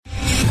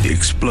The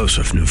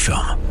explosive new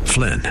film,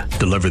 Flynn,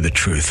 deliver the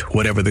truth,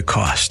 whatever the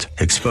cost,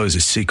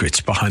 exposes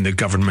secrets behind the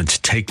government's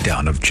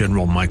takedown of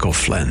General Michael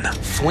Flynn.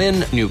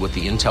 Flynn knew what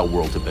the intel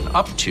world had been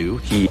up to.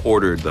 He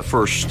ordered the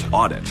first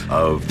audit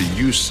of the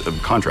use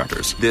of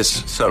contractors.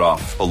 This set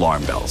off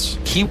alarm bells.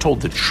 He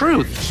told the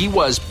truth. He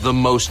was the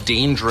most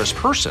dangerous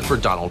person for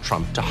Donald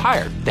Trump to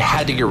hire. They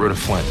had to get rid of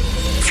Flynn.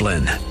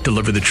 Flynn,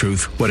 deliver the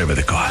truth, whatever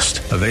the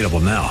cost. Available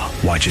now.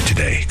 Watch it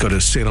today. Go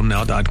to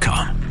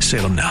salemnow.com.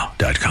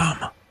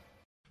 salemnow.com.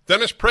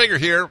 Dennis Prager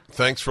here.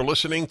 Thanks for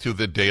listening to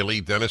the Daily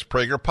Dennis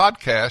Prager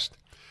Podcast.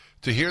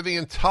 To hear the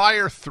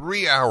entire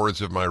 3 hours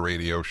of my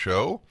radio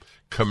show,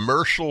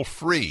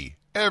 commercial-free,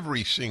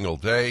 every single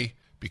day,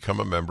 become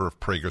a member of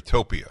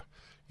Pragertopia.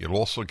 You'll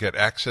also get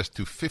access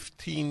to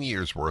 15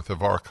 years' worth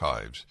of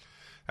archives,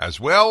 as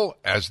well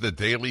as the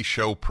daily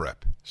show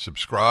prep.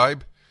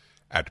 Subscribe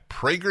at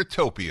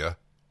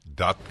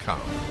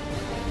Pragertopia.com.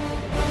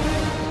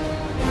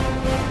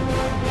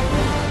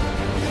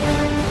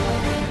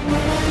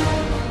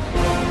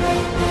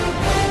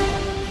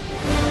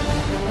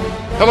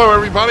 Hello,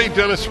 everybody.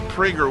 Dennis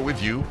Prager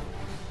with you.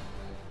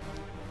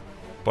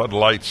 Bud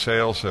Light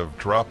sales have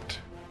dropped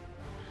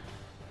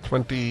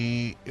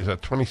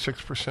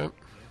 26%?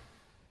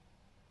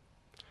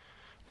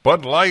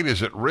 Bud Light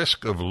is at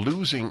risk of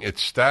losing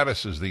its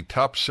status as the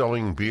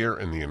top-selling beer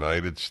in the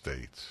United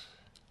States.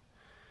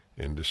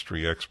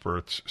 Industry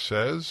expert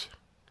says,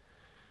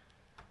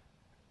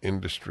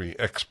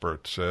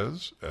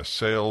 as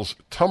sales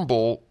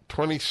tumble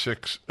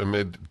 26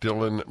 amid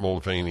Dylan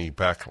Mulvaney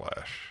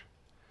backlash.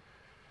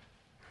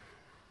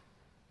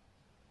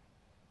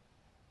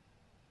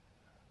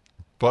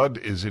 Bud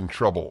is in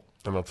trouble,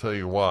 and I'll tell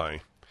you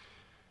why.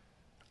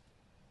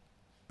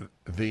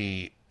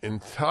 The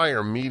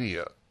entire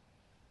media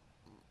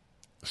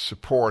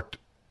support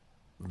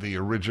the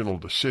original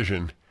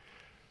decision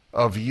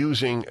of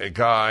using a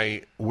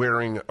guy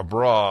wearing a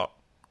bra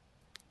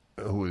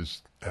who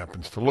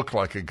happens to look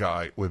like a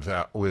guy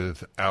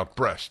without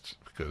breasts,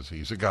 because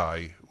he's a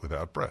guy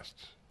without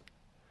breasts.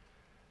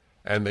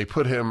 And they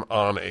put him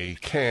on a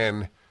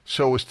can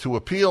so as to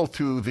appeal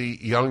to the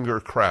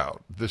younger crowd.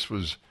 This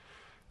was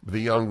the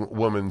young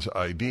woman's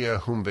idea,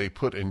 whom they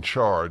put in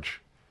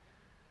charge.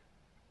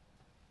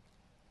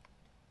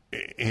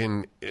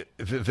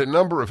 The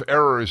number of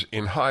errors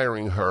in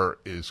hiring her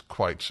is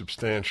quite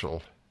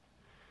substantial.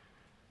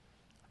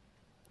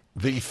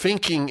 The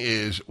thinking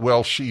is,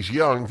 well, she's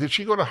young. Did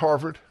she go to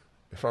Harvard?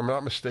 If I'm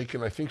not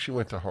mistaken, I think she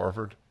went to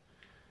Harvard.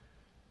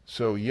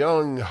 So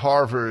young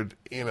Harvard,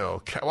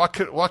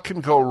 what can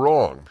go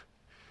wrong?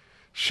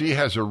 She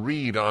has a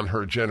read on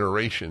her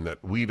generation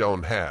that we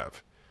don't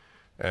have.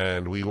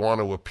 And we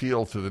want to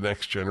appeal to the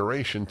next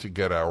generation to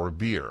get our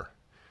beer.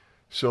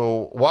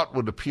 So what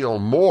would appeal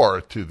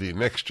more to the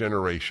next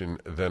generation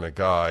than a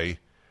guy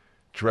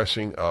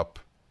dressing up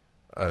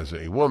as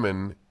a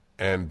woman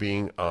and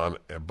being on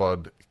a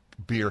Bud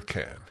beer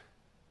can?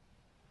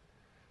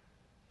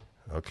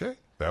 Okay,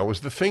 that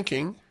was the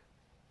thinking.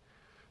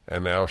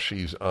 And now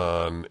she's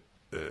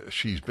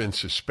been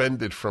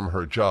suspended from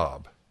her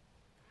job.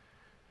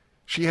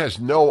 She has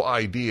no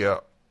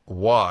idea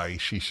why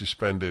she's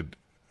suspended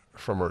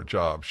from her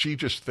job. She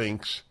just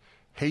thinks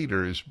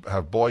haters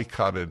have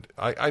boycotted.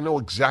 I know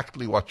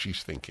exactly what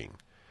she's thinking.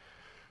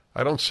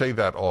 I don't say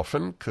that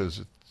often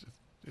because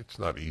it's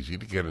not easy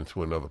to get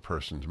into another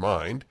person's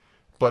mind,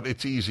 but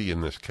it's easy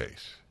in this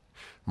case.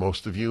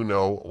 Most of you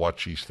know what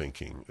she's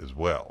thinking as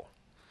well.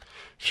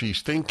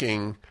 She's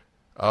thinking,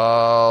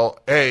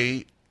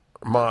 A,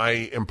 my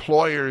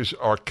employers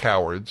are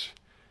cowards,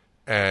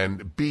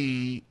 and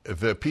B,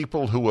 the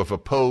people who have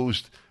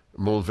opposed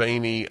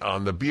Mulvaney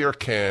on the beer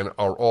can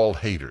are all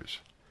haters.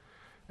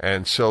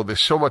 And so there's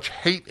so much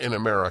hate in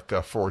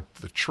America for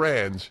the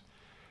trans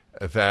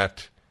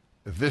that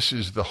this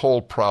is the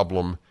whole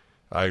problem.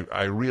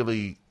 I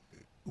really,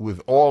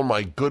 with all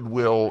my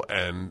goodwill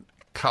and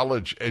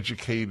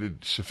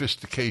college-educated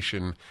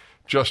sophistication,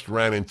 just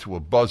ran into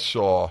a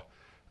buzzsaw.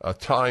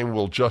 Time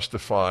will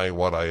justify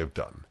what I have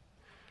done.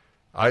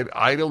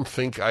 I don't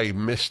think I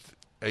missed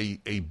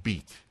a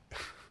beat.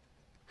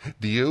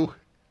 Do you?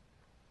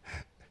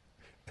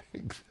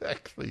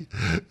 Exactly.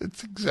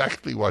 It's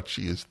exactly what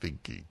she is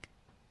thinking.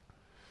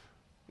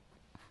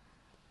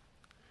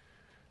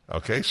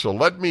 Okay, so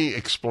let me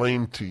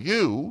explain to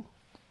you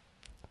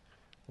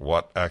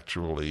what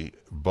actually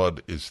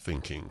Bud is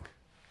thinking.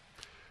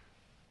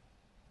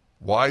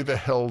 Why the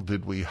hell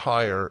did we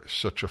hire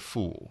such a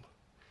fool?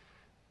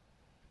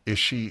 Is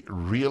she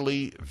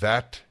really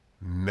that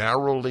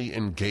narrowly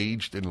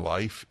engaged in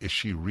life? Is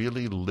she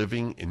really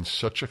living in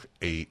such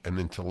an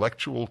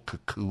intellectual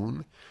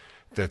cocoon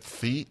that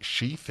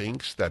she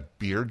thinks that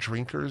beer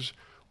drinkers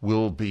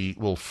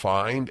will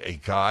find a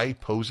guy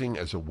posing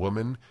as a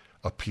woman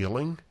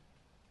appealing?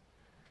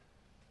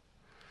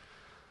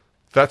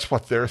 That's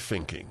what they're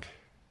thinking.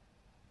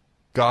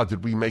 God,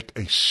 did we make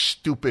a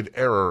stupid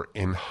error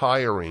in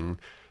hiring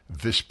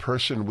this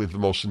person with the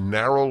most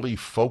narrowly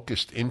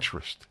focused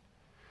interest?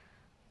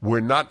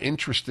 We're not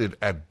interested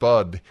at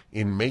Bud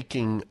in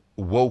making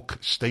woke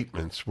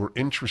statements were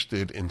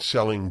interested in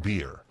selling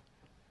beer.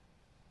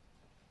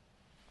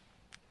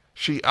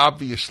 She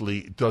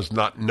obviously does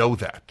not know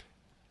that.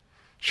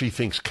 She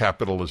thinks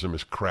capitalism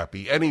is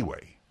crappy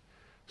anyway.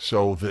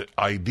 So the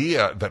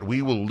idea that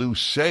we will lose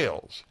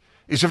sales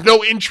is of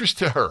no interest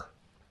to her.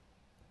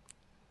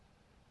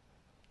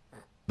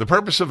 The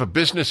purpose of a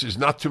business is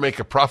not to make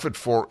a profit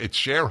for its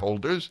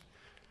shareholders.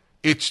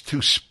 It's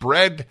to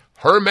spread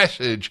her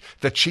message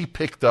that she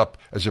picked up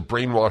as a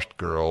brainwashed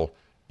girl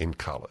in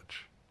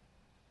college.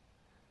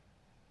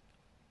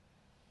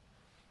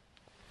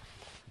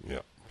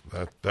 Yeah,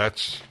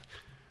 that's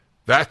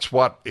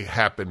what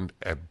happened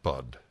at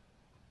Bud.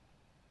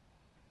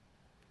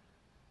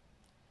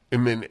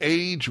 In an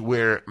age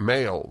where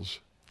males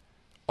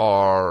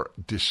are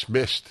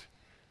dismissed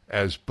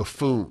as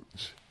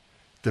buffoons,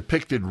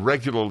 depicted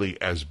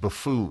regularly as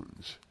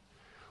buffoons,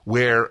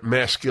 where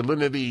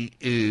masculinity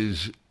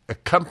is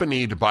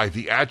accompanied by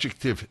the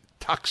adjective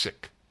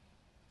toxic,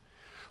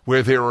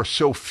 where there are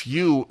so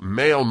few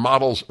male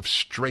models of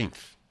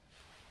strength.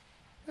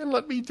 And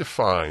let me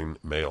define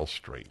male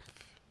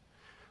strength,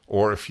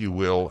 or if you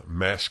will,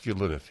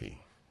 masculinity.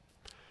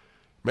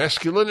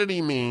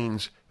 Masculinity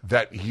means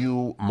that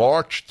you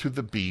march to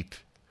the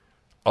beat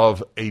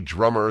of a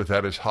drummer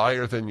that is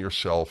higher than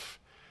yourself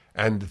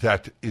and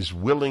that is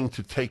willing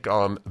to take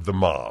on the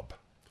mob.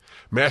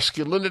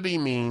 Masculinity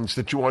means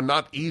that you are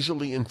not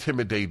easily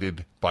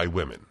intimidated by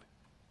women.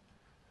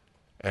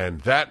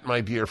 And that, my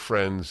dear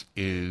friends,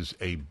 is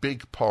a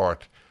big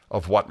part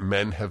of what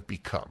men have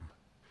become.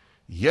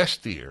 Yes,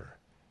 dear.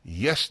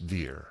 Yes,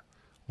 dear.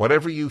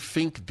 Whatever you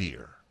think,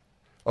 dear.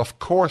 Of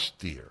course,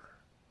 dear.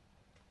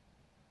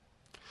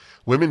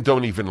 Women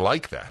don't even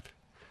like that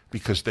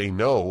because they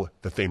know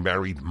that they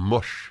married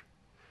mush.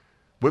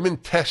 Women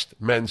test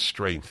men's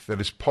strength. That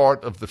is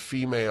part of the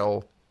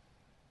female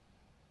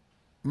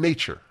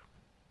nature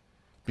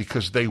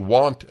because they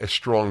want a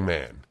strong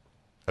man,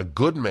 a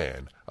good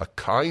man, a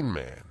kind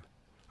man,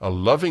 a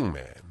loving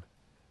man,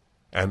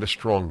 and a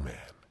strong man.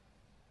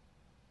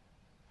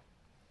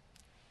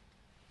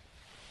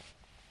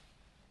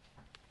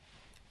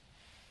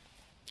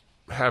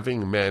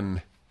 Having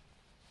men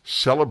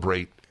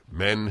celebrate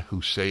men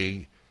who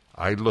say,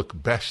 I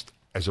look best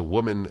as a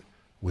woman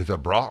with a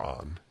bra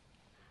on,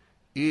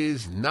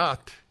 is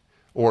not,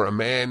 or a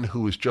man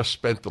who has just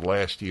spent the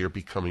last year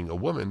becoming a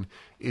woman,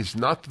 is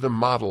not the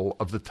model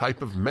of the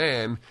type of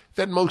man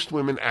that most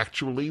women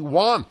actually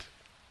want.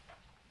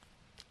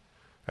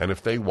 And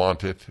if they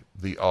want it,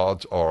 the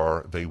odds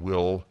are they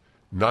will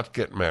not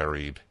get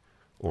married,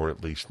 or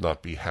at least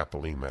not be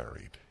happily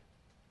married.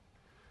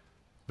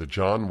 The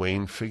John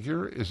Wayne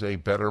figure is a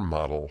better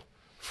model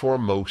for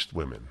most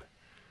women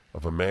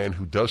of a man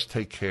who does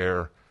take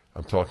care.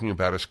 I'm talking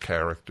about his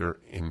character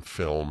in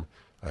film.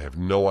 I have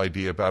no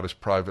idea about his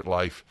private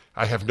life.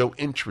 I have no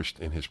interest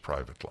in his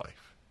private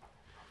life.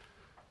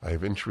 I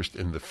have interest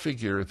in the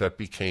figure that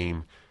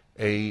became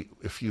a,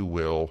 if you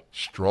will,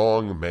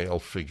 strong male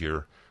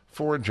figure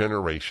for a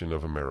generation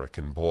of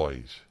American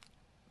boys.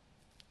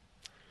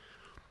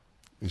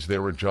 Is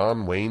there a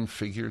John Wayne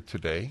figure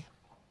today?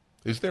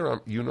 Is there?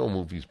 You know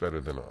movies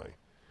better than I.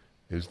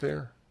 Is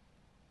there?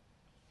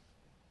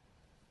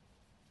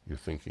 You're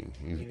thinking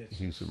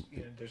there's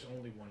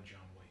only one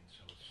John Wayne,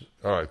 so it's...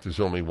 All right, there's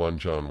only one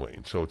John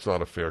Wayne, so it's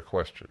not a fair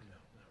question. No,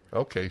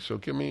 not really. Okay, so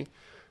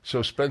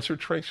so Spencer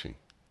Tracy.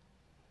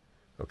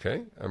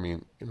 Okay, I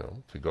mean,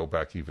 to go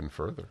back even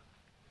further,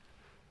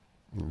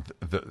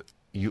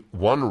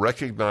 one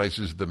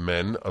recognizes the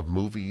men of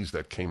movies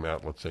that came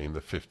out, let's say, in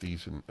the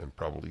 50s and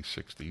probably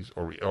 60s,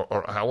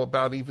 or how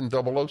about even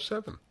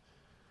 007?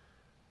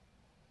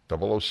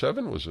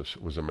 007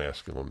 was a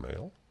masculine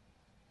male.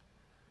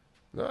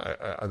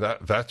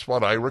 That's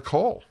what I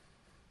recall.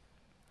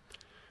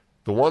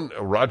 The one,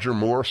 Roger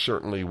Moore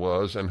certainly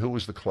was, and who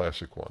was the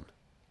classic one?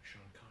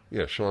 Sean Connery.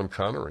 Yeah, Sean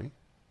Connery.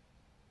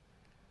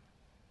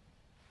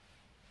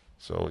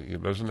 So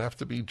it doesn't have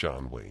to be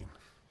John Wayne.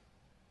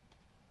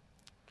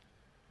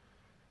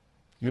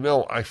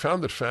 I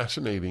found it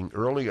fascinating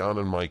early on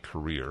in my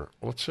career.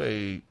 Let's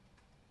say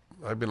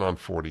I've been on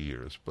 40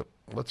 years, but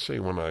let's say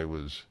when I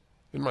was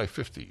in my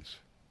 50s.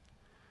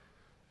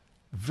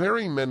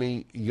 Very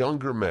many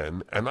younger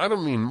men, and I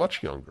don't mean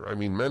much younger, I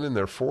mean men in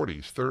their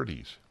 40s,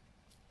 30s,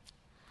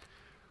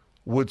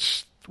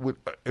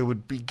 it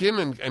would begin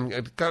and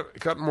it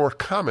got more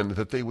common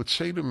that they would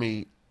say to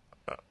me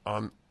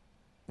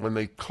when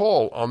they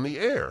call on the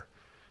air,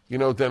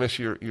 Dennis,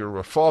 you're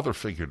a father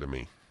figure to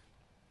me.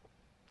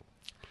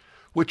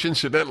 Which,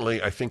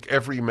 incidentally, I think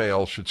every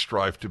male should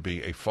strive to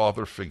be a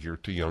father figure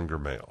to younger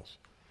males.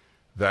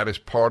 That is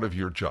part of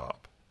your job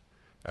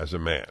as a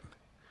man.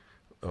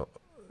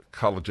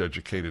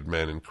 College-educated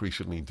men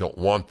increasingly don't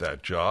want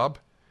that job.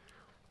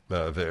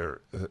 Their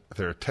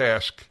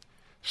task,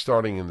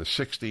 starting in the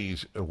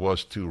 60s,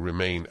 was to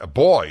remain a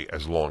boy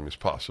as long as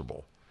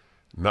possible,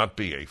 not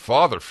be a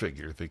father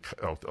figure.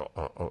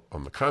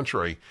 On the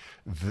contrary,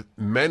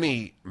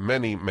 many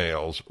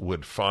males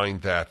would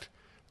find that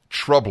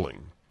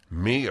troubling.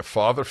 Me, a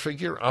father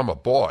figure? I'm a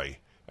boy,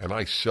 and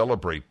I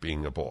celebrate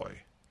being a boy.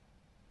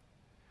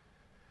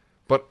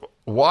 But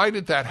why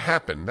did that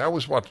happen? That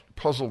was what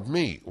puzzled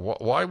me.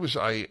 Why was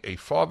I a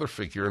father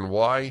figure, and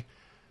why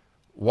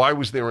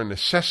was there a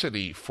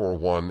necessity for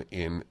one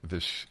in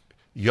this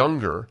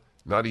younger,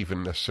 not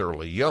even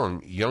necessarily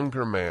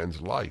younger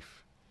man's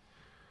life?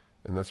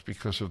 And that's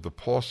because of the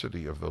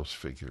paucity of those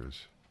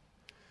figures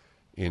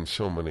in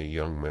so many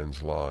young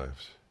men's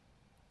lives.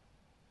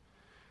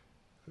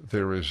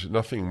 There is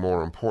nothing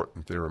more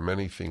important. There are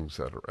many things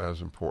that are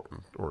as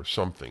important, or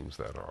some things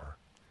that are.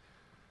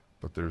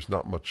 But there's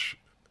not much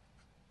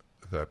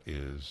that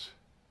is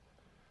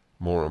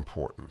more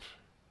important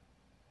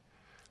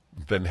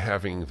than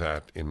having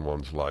that in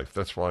one's life.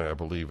 That's why I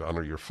believe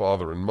honor your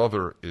father and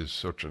mother is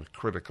such a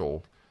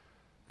critical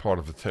part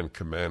of the Ten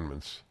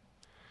Commandments.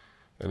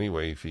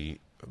 Anyway, the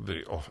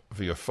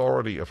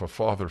authority of a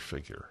father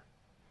figure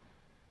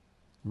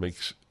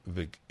is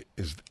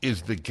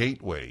the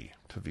gateway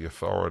to the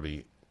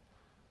authority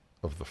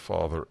of the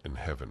Father in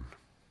heaven.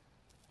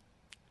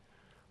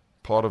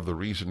 Part of the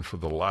reason for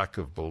the lack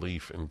of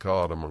belief in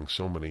God among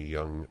so many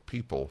young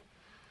people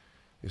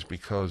is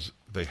because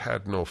they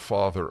had no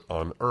father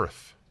on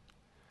earth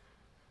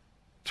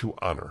to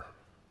honor.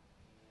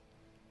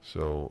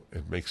 So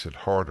it makes it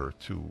harder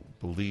to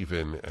believe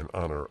in and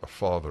honor a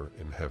father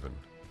in heaven.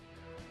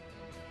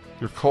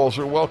 Your calls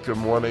are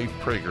welcome,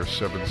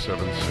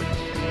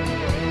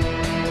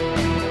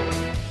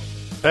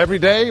 1-8-PRAGER-776. Every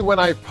day when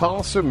I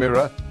pass a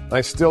mirror,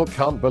 I still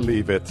can't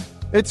believe it.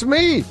 It's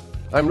me!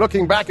 I'm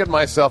looking back at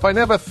myself. I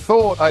never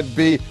thought I'd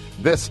be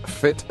this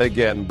fit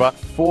again, but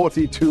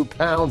 42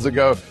 pounds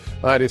ago,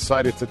 I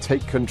decided to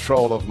take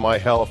control of my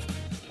health.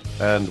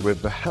 And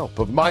with the help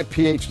of my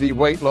PhD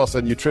weight loss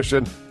and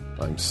nutrition,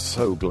 I'm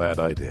so glad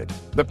I did.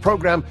 The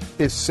program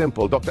is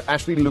simple. Dr.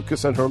 Ashley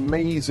Lucas and her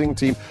amazing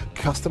team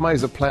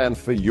customize a plan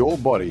for your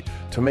body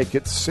to make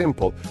it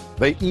simple.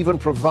 They even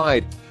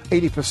provide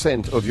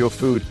 80% of your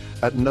food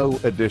at no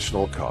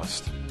additional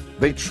cost.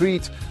 They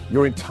treat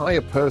your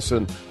entire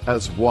person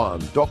as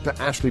one. Dr.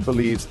 Ashley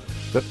believes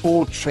that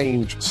all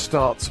change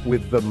starts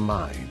with the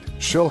mind.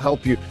 She'll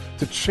help you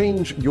to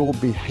change your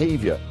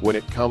behavior when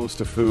it comes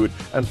to food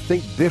and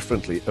think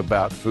differently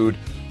about food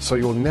so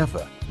you'll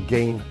never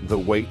gain the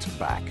weight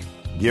back.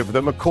 Give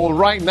them a call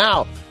right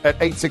now at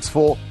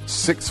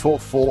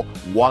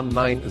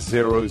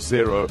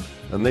 864-644-1900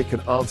 and they can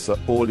answer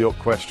all your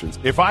questions.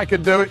 If I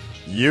can do it,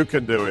 you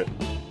can do it.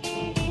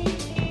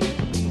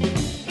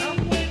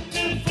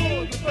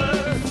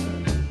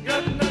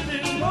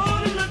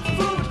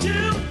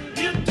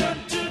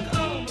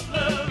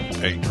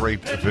 A great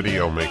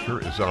video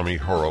maker is Ami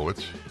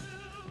Horowitz.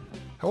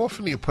 How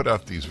often do you put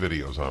out these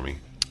videos, Ami?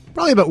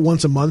 Probably about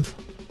once a month.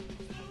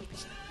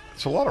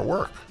 It's a lot of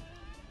work.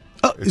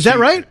 Oh, is that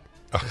right?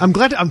 I'm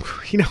glad. I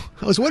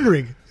was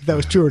wondering if that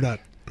was true or not.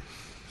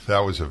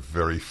 That was a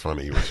very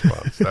funny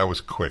response. That was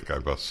quick, I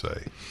must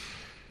say.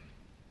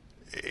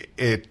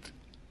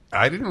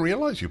 I didn't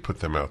realize you put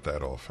them out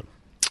that often.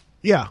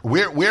 Yeah.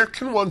 Where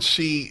can one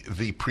see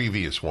the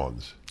previous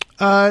ones?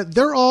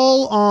 They're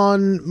all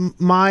on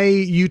my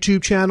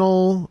YouTube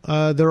channel.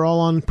 They're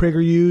all on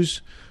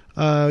PragerU's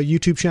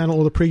YouTube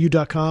channel or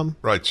theprageru.com.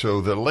 Right, so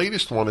the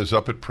latest one is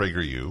up at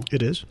PragerU.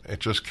 It is. It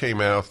just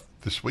came out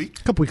this week?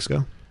 A couple weeks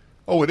ago.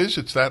 Oh, it is?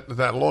 It's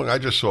that long? I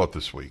just saw it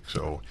this week.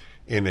 So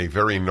in a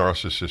very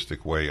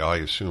narcissistic way, I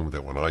assumed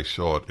that when I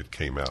saw it, it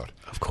came out.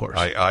 Of course.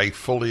 I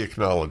fully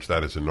acknowledge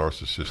that as a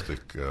narcissistic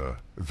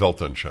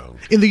Weltanschauung.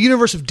 In the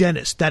universe of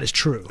Dennis, that is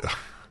true.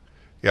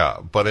 Yeah,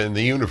 but in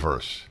the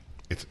universe,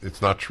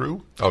 it's not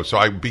true? Oh, so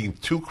I'm being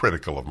too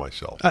critical of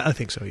myself. I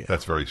think so, yeah.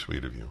 That's very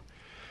sweet of you.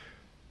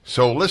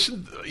 So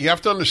listen, you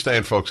have to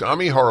understand, folks,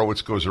 Ami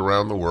Horowitz goes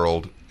around the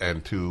world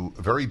and to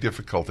very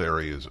difficult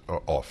areas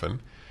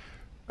often,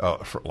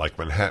 like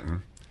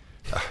Manhattan.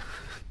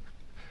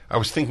 I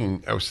was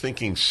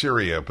thinking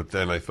Syria, but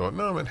then I thought,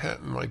 no,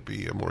 Manhattan might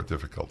be more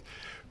difficult.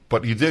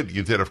 But you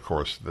did, of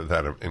course,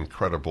 that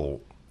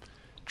incredible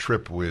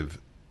trip with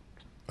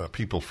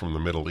people from the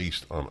Middle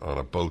East on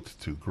a boat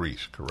to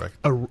Greece, correct?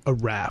 A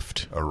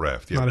raft. A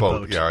raft, yeah, Not a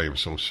boat. Yeah, I am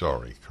so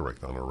sorry.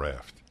 Correct, on a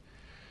raft.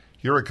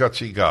 You're a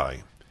gutsy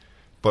guy,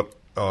 but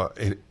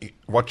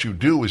what you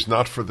do is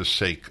not for the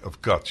sake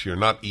of guts. You're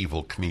not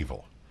Evel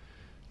Knievel.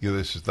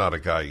 This is not a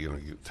guy,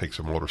 you takes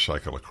a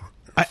motorcycle across.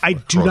 I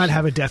do not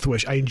have a death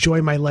wish. I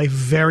enjoy my life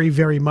very,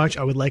 very much.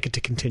 I would like it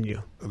to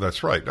continue.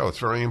 That's right. No, it's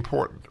very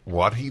important.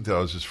 What he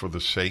does is for the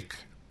sake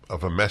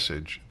of a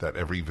message that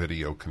every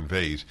video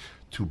conveys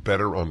to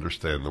better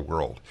understand the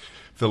world.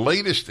 The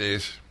latest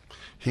is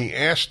he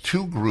asked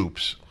two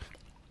groups,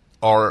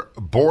 are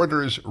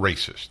borders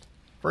racist?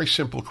 Very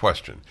simple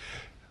question.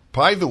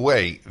 By the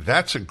way,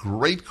 that's a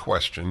great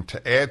question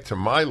to add to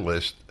my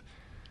list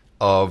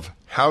of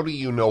how do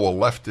you know a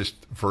leftist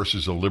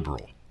versus a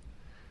liberal?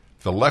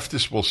 The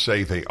leftist will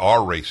say they are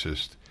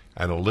racist,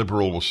 and a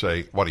liberal will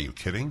say, what, are you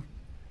kidding?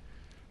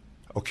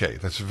 Okay,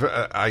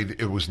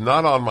 it was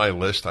not on my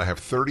list. I have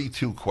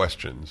 32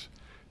 questions,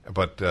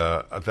 but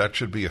that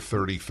should be a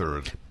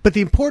 33rd. But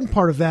the important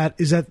part of that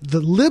is that the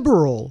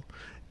liberal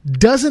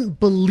doesn't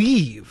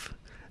believe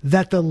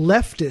that the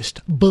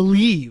leftist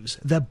believes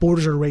that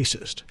borders are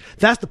racist.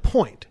 That's the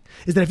point,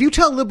 is that if you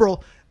tell a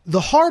liberal,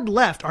 the hard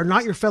left are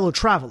not your fellow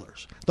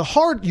travelers.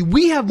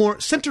 We have more,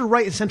 center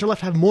right and center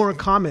left have more in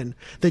common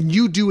than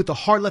you do with the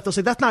hard left. They'll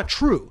say, that's not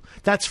true.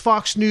 That's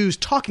Fox News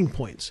talking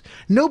points.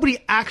 Nobody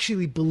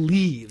actually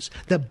believes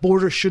that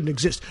borders shouldn't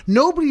exist.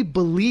 Nobody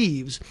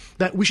believes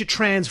that we should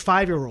trans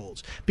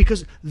 5-year-olds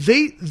because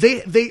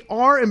they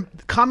are,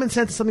 common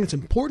sense is something that's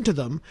important to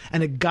them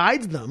and it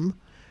guides them.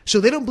 So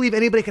they don't believe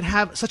anybody can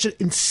have such an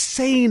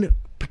insane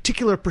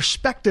particular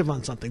perspective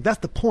on something. That's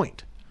the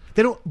point.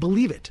 They don't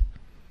believe it.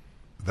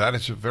 That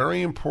is a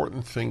very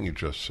important thing you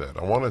just said.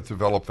 I want to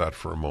develop that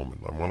for a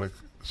moment. I want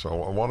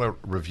to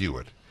review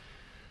it.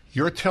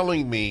 You're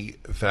telling me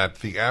that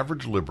the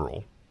average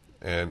liberal,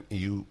 and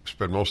you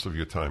spend most of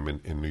your time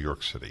in New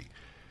York City,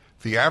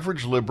 the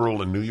average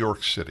liberal in New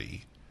York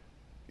City,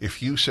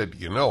 if you said,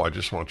 I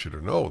just want you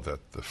to know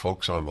that the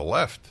folks on the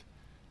left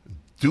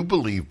do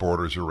believe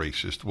borders are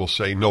racist, will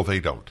say, no, they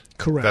don't.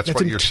 Correct. That's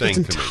what you're saying to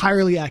me. That's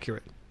entirely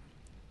accurate.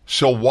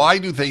 So why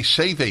do they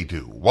say they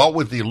do? What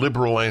would the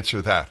liberal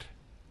answer that?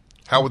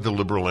 How would the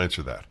liberal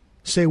answer that?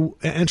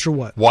 Answer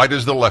what? Why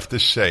does the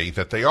leftist say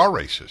that they are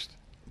racist?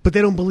 But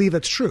they don't believe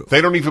that's true.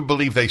 They don't even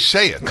believe they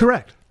say it.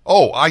 Correct.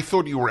 Oh, I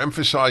thought you were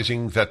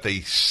emphasizing that they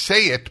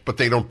say it, but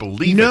they don't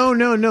believe it.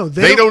 No.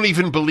 They don't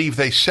even believe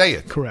they say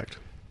it. Correct.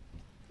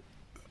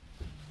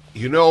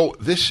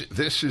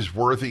 This is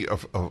worthy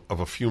of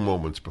a few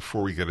moments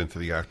before we get into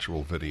the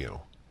actual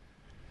video.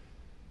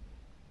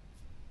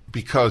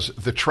 Because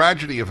the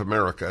tragedy of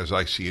America, as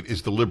I see it,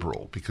 is the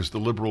liberal, because the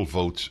liberal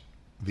votes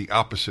the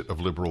opposite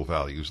of liberal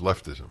values,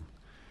 leftism.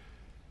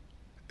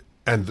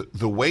 And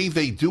the way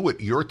they do it,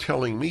 you're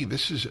telling me,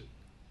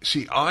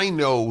 I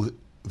know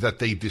that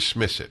they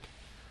dismiss it.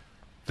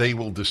 They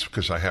will,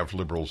 because I have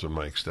liberals in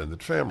my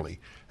extended family.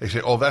 They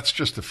say, oh, that's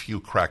just a few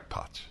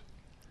crackpots.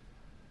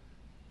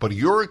 But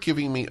you're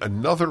giving me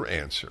another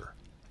answer,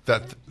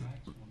 that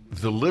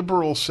the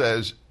liberal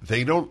says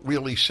they don't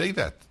really say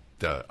that,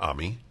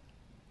 Ami.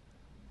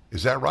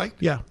 Is that right?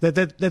 Yeah,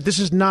 that this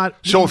is not.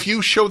 So if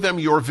you show them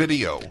your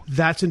video,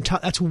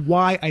 that's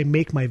why I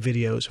make my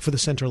videos for the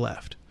center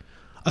left.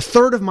 A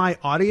third of my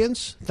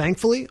audience,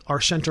 thankfully, are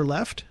center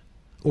left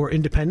or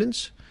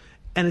independents,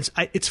 and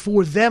it's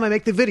for them I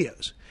make the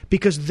videos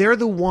because they're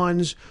the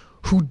ones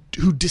who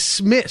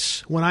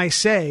dismiss when I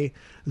say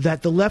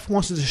that the left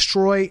wants to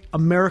destroy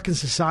American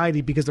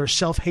society because their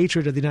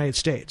self-hatred of the United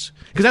States.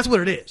 Because that's what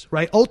it is,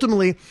 right?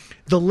 Ultimately,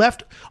 the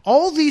left,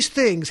 all these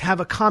things have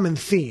a common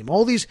theme.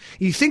 All these,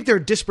 you think they're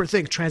disparate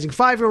things, transing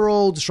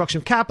 5-year-olds, destruction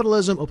of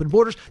capitalism, open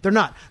borders. They're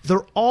not.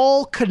 They're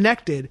all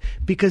connected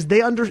because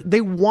they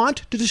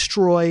want to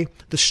destroy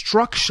the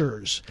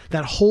structures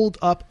that hold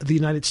up the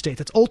United States.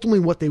 That's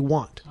ultimately what they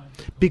want.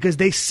 Because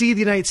they see the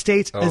United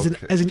States as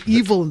an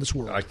evil in this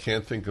world. I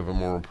can't think of a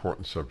more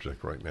important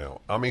subject right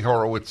now. Ami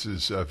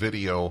Horowitz's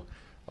video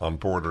on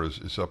borders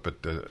is up at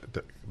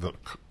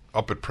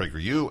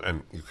PragerU,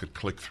 and you could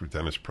click through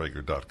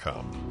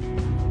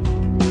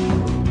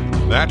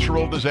DennisPrager.com.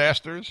 Natural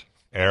disasters,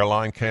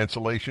 airline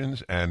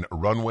cancellations and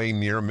runway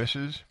near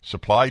misses,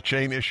 supply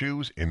chain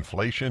issues,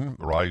 inflation,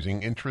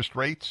 rising interest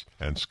rates,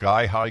 and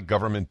sky-high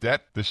government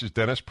debt. This is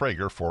Dennis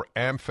Prager for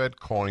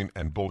AmFed Coin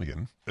and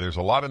Bullion. There's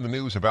a lot in the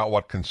news about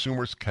what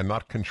consumers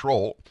cannot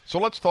control, so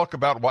let's talk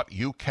about what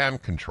you can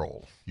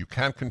control. You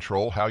can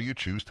control how you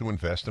choose to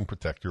invest and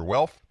protect your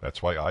wealth.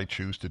 That's why I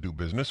choose to do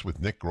business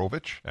with Nick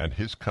Grovich and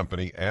his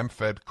company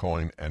AmFed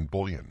Coin and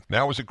Bullion.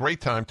 Now is a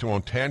great time to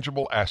own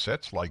tangible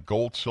assets like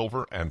gold,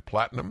 silver, and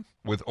platinum.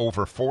 With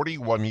over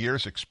 41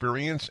 years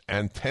experience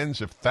and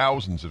tens of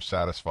thousands of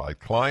satisfied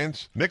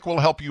clients, Nick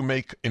will help you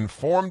make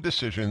informed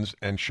decisions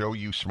and show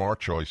you smart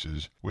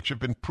choices, which have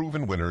been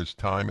proven winners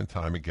time and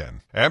time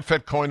again.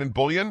 AmFed Coin and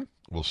Bullion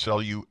will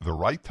sell you the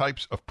right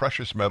types of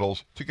precious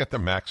metals to get the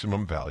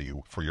maximum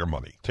value for your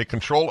money. Take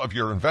control of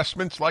your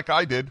investments like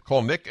I did.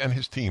 Call Nick and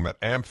his team at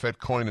AmFed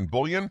Coin and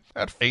Bullion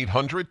at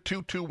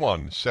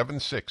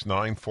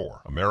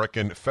 800-221-7694.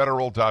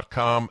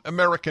 AmericanFederal.com,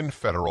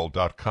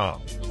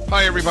 AmericanFederal.com.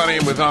 Hi, everybody.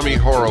 I'm with Ami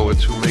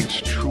Horowitz, who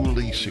makes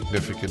truly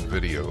significant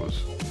videos.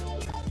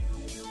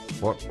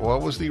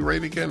 What was the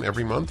rate again?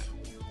 Every month?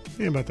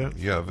 Yeah, about that.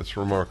 Yeah, that's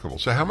remarkable.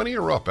 So how many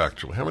are up,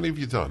 actually? How many have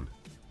you done?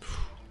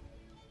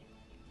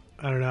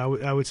 I don't know.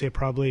 I would say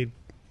probably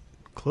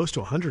close to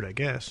 100, I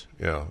guess.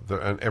 Yeah,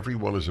 and every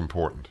one is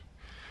important.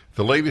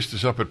 The latest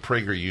is up at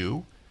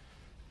PragerU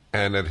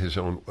and at his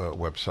own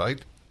website,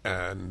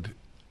 and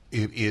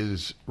it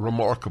is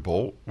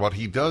remarkable. What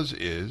he does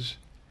is,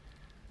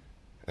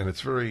 and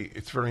it's very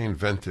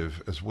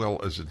inventive as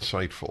well as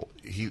insightful.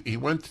 He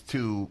went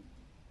to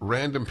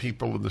random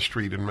people in the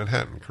street in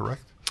Manhattan,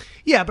 correct?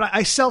 Yeah, but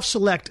I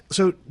self-select.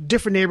 So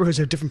different neighborhoods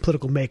have different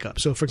political makeup.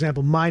 So, for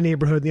example, my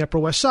neighborhood in the Upper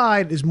West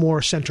Side is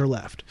more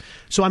center-left.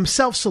 So I'm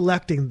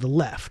self-selecting the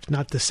left,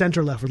 not the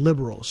center-left or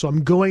liberal. So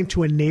I'm going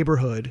to a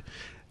neighborhood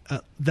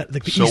that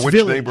like the so East which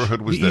Village,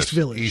 neighborhood was the this? East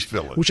Village, East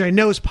Village, which I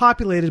know is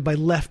populated by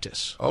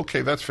leftists.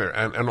 Okay, that's fair.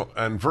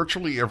 And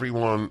virtually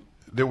everyone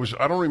there was,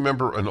 I don't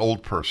remember an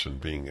old person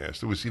being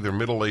asked. It was either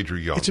middle-aged or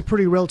young. It's a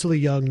pretty relatively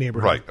young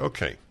neighborhood. Right,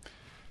 okay.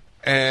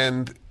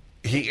 And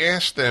he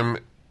asked them,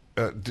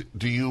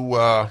 do you,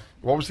 what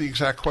was the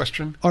exact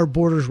question? Are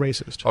borders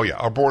racist? Oh, yeah,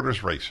 are borders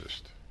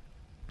racist?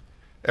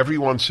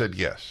 Everyone said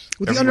yes.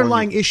 With the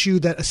underlying issue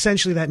that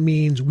essentially that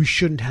means we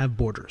shouldn't have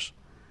borders.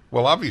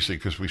 Well, obviously,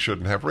 because we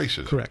shouldn't have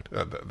racism. Correct.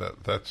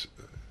 That's...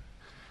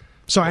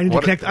 Sorry, I need to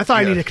connect. I thought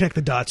I needed to connect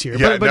the dots here.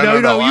 Yeah, but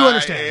no, you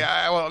understand.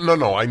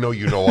 I know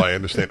you know I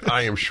understand.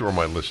 I am sure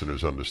my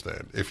listeners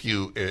understand. If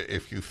you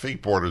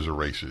think borders are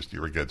racist,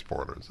 you're against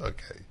borders.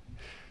 Okay.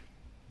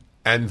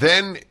 And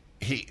then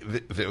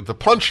the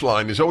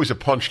punchline is always a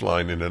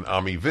punchline in an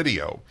Ami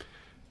video.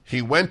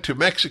 He went to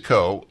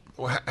Mexico.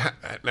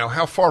 Now,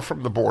 how far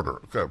from the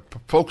border?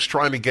 Folks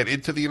trying to get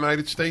into the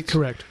United States?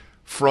 Correct.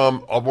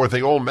 From were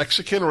they all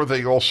Mexican or are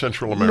they all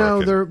Central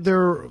American? No,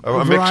 they're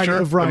a mixture.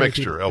 A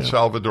mixture. El Yeah.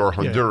 Salvador,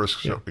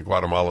 Honduras, Yeah.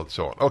 Guatemala, and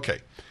so on. Okay.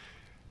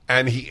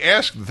 And he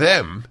asked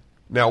them.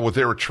 Now, was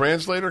there a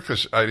translator?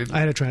 Because I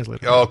had a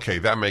translator. Okay,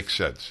 that makes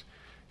sense.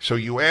 So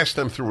you asked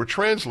them through a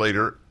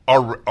translator,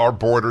 are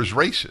borders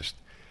racist?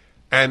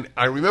 And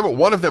I remember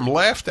one of them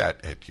laughed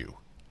at you.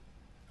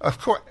 Of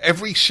course,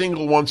 every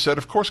single one said,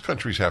 of course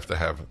countries have to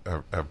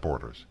have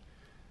borders.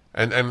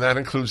 And that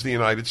includes the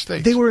United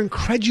States. They were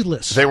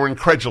incredulous.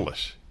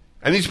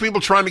 And these people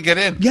trying to get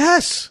in.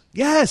 Yes.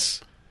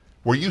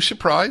 Were you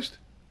surprised?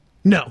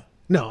 No.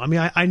 I mean,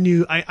 I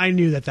knew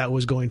that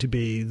was going to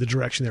be the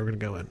direction they were going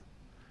to go in.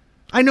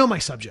 I know my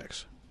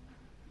subjects.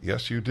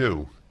 Yes, you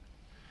do.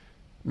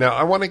 Now,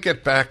 I want to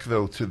get back,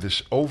 though, to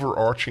this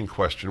overarching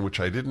question, which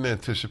I didn't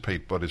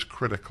anticipate but is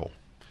critical.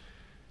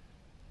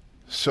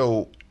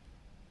 So,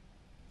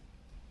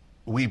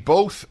 we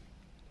both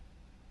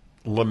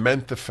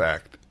lament the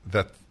fact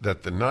that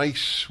the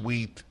nice,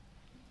 sweet,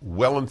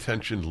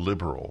 well-intentioned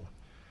liberal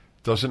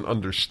doesn't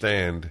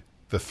understand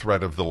the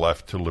threat of the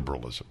left to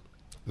liberalism.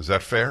 Is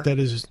that fair? That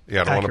is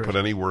Yeah, I don't want to accurate. put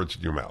any words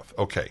in your mouth.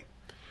 Okay.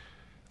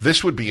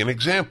 This would be an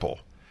example.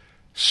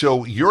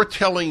 So you're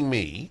telling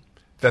me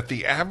that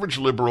the average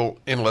liberal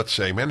in, let's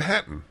say,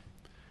 Manhattan,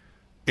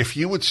 if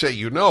you would say,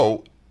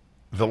 the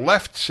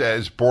left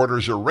says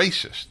borders are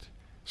racist,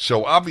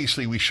 so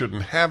obviously we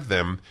shouldn't have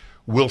them,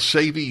 will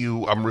say to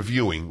you, I'm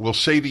reviewing, will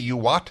say to you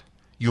what?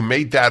 You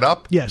made that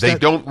up? Yes. They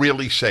don't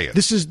really say it.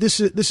 This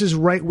is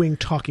right-wing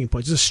talking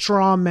points. It's a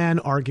straw man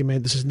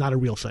argument. This is not a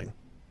real thing.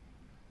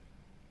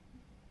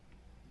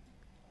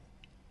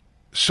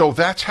 So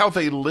that's how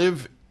they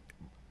live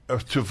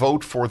to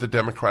vote for the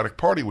Democratic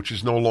Party, which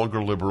is no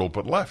longer liberal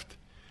but left.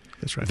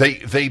 That's right.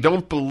 They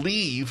don't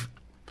believe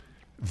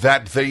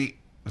that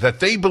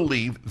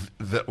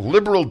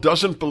liberal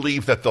doesn't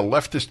believe that the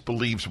leftist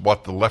believes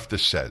what the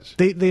leftist says.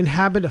 They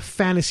inhabit a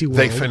fantasy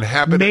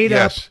world. Made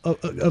up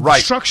of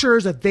right.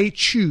 structures that they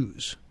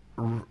choose.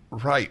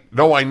 Right.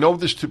 No, I know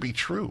this to be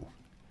true.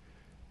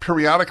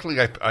 Periodically,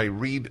 I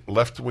read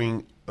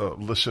left-wing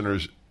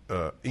listeners'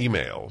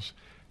 emails,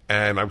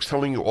 and I was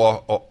telling you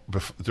all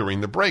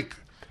during the break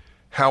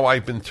how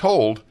I've been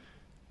told,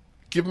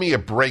 give me a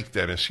break,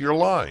 Dennis, you're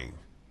lying.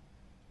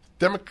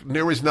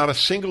 There is not a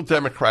single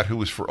Democrat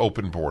who is for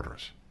open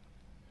borders.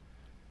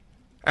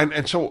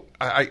 And so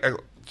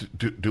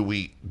do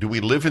we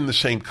live in the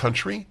same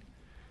country?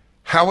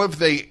 How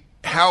many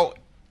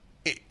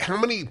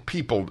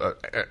people,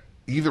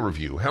 either of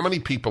you, how many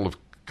people have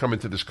come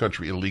into this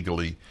country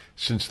illegally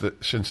since the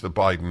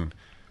Biden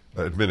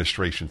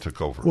administration took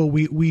over? Well,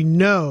 we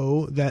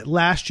know that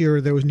last year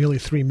there was nearly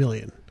 3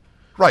 million.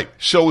 Right.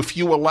 So if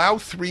you allow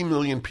 3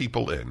 million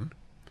people in,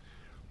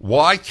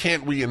 why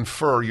can't we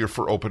infer you're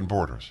for open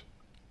borders?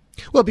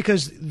 Well,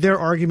 because their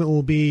argument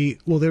will be,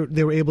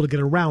 they were able to get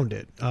around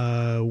it. They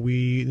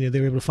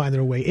were able to find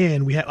their way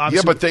in.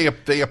 But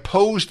they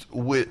opposed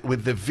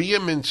with the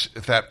vehemence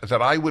that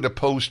I would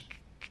oppose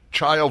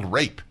child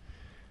rape.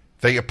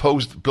 They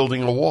opposed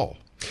building a wall.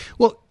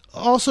 Well,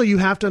 also you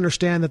have to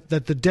understand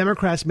that the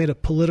Democrats made a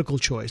political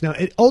choice. Now,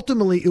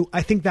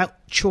 I think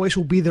that choice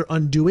will be their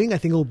undoing. I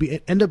think it will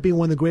end up being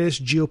one of the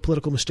greatest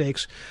geopolitical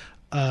mistakes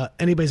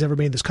anybody's ever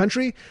made in this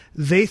country.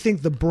 They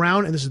think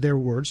and this is their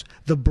words,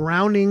 the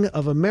browning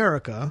of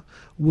America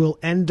will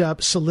end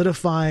up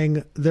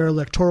solidifying their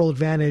electoral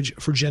advantage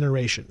for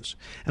generations.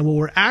 And what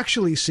we're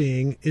actually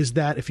seeing is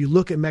that if you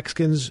look at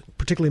Mexicans,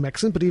 particularly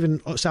Mexicans, but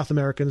even South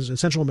Americans and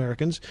Central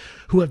Americans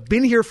who have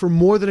been here for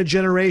more than a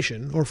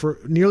generation or for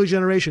nearly a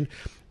generation,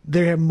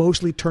 they have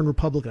mostly turned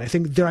Republican. I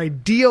think their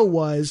idea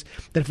was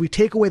that if we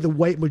take away the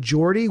white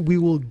majority, we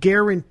will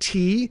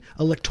guarantee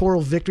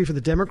electoral victory for the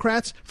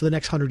Democrats for the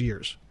next 100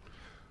 years.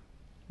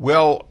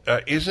 Well,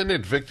 isn't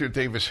it Victor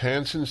Davis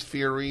Hanson's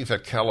theory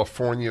that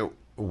California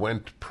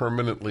went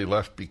permanently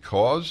left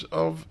because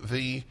of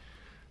the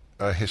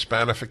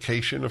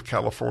Hispanification of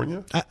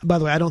California? By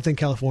the way, I don't think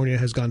California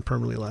has gone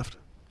permanently left.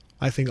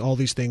 I think all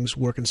these things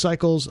work in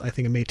cycles. I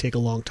think it may take a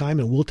long time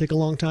and will take a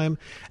long time.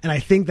 And I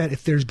think that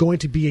if there's going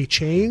to be a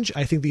change,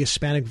 I think the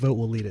Hispanic vote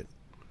will lead it.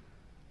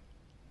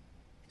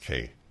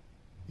 Okay.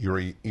 You're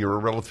a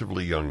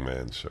relatively young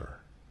man, sir,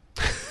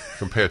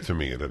 compared to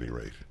me at any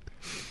rate.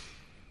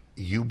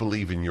 you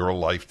believe in your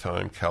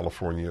lifetime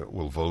California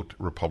will vote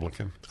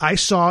Republican? I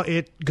saw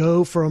it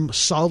go from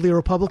solidly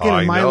Republican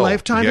I in my know.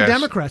 lifetime Yes, to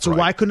Democrat. So right.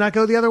 why couldn't I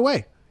go the other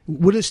way?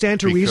 Would it stand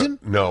to reason?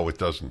 No, it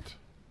doesn't.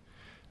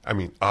 I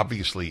mean,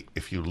 obviously,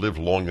 if you live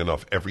long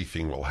enough,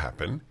 everything will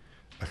happen.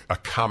 A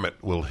comet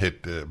will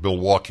hit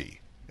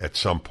Milwaukee at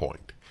some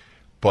point.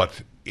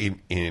 But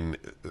in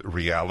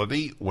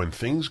reality, when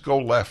things go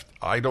left,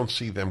 I don't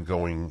see them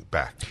going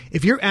back.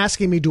 If you're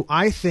asking me, do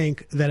I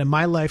think that in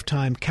my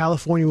lifetime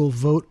California will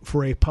vote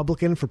for a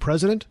Republican for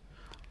president?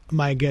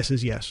 My guess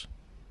is yes.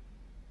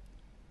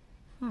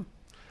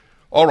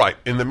 All right.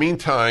 In the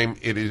meantime,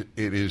 it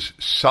is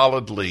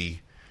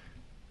solidly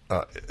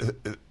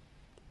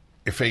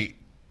if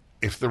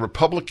the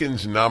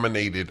Republicans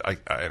nominated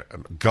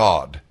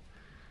God.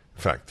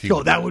 In fact, he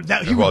would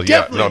definitely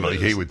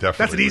lose. He would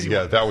definitely. That's an easy one.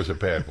 Yeah, that was a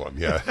bad one.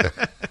 Yeah.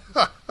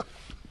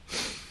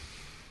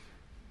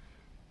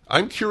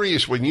 I'm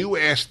curious, when you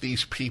ask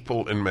these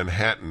people in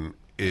Manhattan,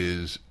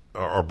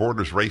 are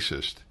borders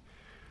racist?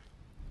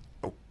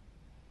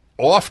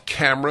 Off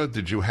camera,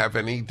 did you have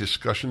any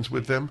discussions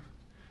with them?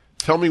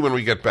 Tell me when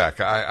we get back.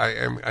 I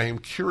am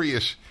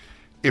curious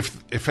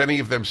if any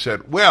of them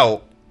said,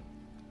 well,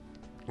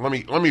 let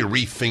me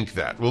rethink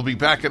that. We'll be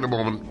back in a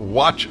moment.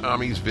 Watch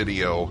Ami's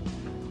video,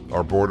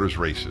 Are Borders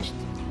Racist?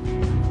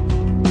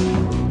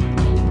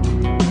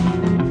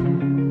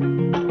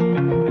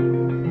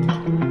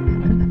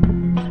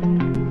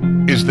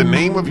 Is the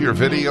name of your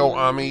video,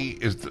 Ami,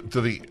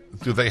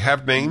 do they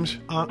have names?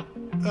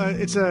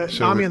 It's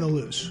Ami on the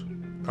Loose.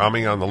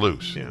 Ami on the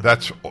Loose. Yeah.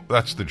 That's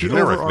the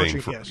generic name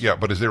overarching, for yes. Yeah,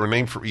 but is there a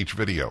name for each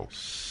video?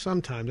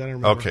 Sometimes, I don't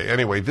remember. Okay,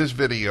 anyway, this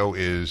video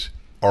is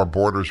Are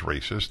Borders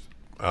Racist?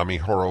 Ami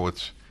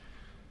Horowitz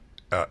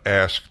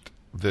asked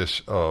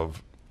this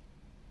of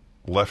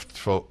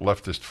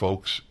leftist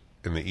folks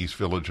in the East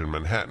Village in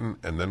Manhattan,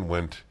 and then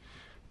went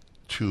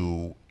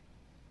to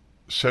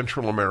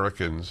Central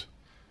Americans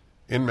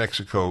in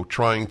Mexico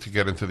trying to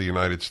get into the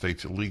United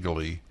States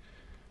illegally,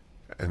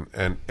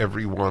 and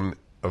every one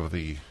of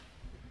the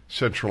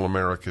Central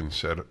Americans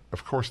said,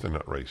 of course they're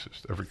not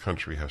racist. Every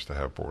country has to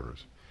have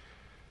borders.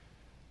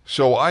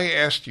 So I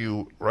asked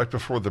you right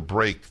before the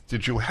break,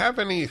 did you have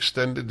any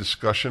extended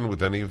discussion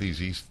with any of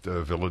these East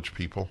Village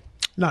people?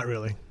 Not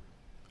really.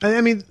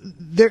 I mean,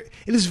 it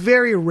is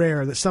very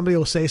rare that somebody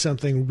will say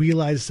something,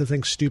 realize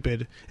something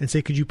stupid, and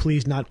say, "Could you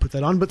please not put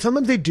that on?" But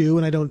sometimes they do,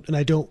 and I don't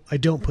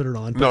put it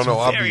on. But it's very,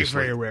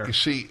 obviously, very rare. You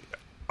see,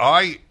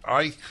 I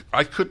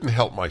couldn't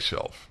help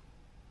myself.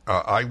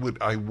 I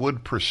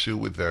would pursue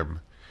with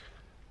them.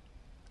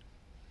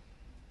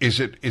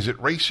 Is it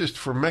racist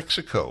for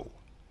Mexico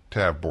to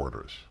have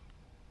borders,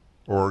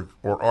 or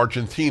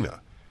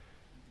Argentina?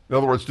 In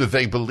other words, do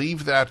they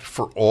believe that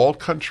for all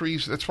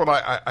countries? That's what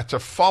it's a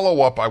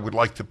follow-up I would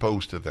like to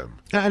pose to them.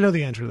 I know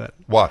the answer to that.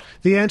 What?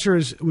 The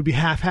answer would be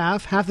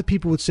half-half. Half the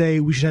people would say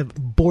we should have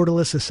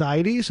borderless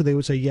society, so they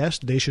would say yes,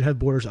 they should have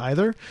borders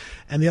either.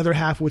 And the other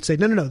half would say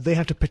no, they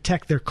have to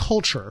protect their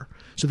culture,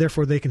 so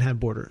therefore they can have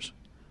borders.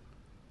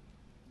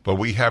 But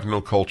we have no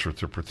culture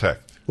to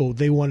protect. Well,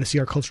 they want to see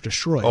our culture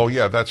destroyed. Oh,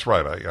 yeah, that's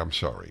right. I'm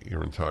sorry.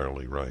 You're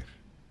entirely right.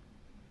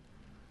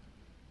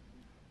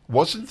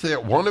 Wasn't there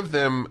one of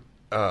them...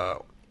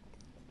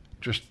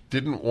 just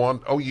didn't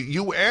want... Oh,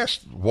 you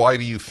asked, why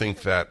do you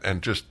think that,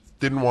 and just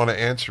didn't want to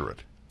answer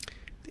it.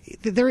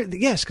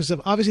 Yes, because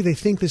obviously they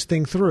think this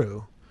thing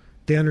through.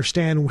 They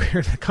understand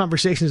where the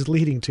conversation is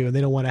leading to, and they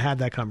don't want to have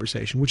that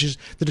conversation, which is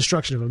the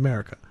destruction of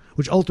America,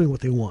 which ultimately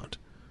what they want.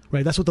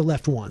 Right? That's what the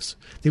left wants.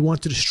 They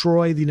want to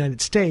destroy the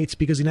United States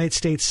because the United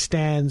States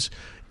stands,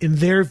 in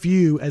their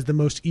view, as the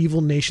most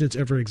evil nation that's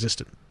ever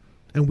existed.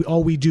 And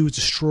all we do is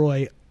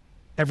destroy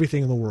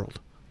everything in the world.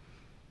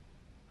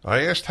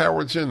 I asked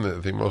Howard Zinn,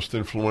 the most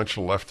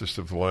influential leftist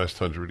of the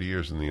last 100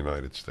 years in the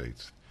United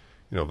States,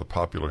 the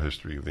popular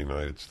history of the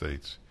United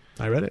States.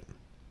 I read it.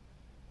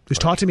 It was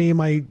taught to me in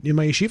my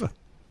yeshiva.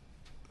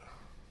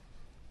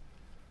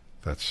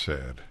 That's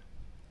sad.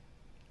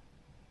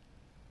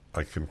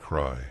 I can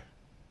cry.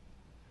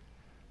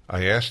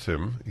 I asked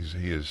him,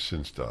 he has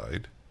since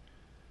died,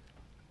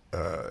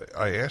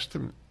 I asked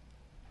him,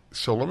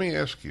 so let me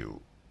ask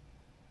you,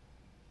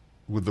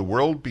 would the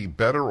world be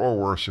better or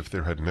worse if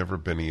there had never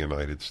been a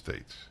United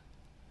States?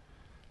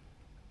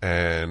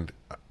 And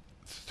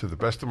to the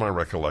best of my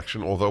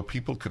recollection, although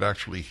people could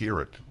actually hear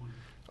it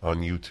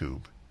on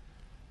YouTube,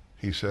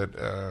 he said,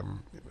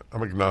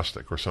 I'm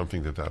agnostic or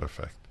something to that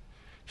effect.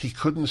 He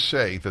couldn't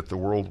say that the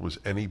world was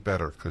any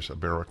better because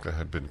America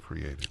had been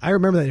created. I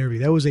remember that interview.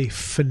 That was a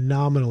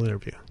phenomenal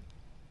interview.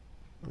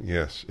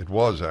 Yes, it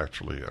was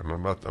actually. And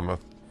I'm not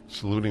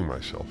saluting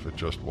myself. It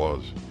just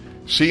was.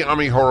 See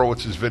Ami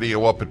Horowitz's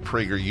video up at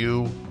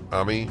PragerU.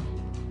 Ami,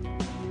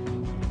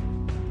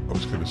 I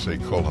was going to say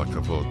Kol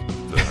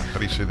HaKavod. How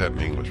do you say that in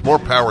English? More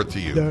power to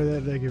you. No,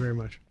 thank you very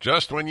much.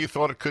 Just when you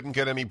thought it couldn't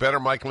get any better,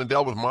 Mike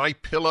Lindell with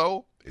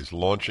MyPillow is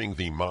launching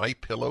the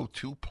MyPillow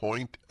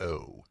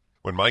 2.0.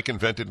 When Mike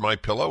invented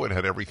MyPillow, it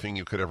had everything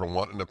you could ever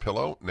want in a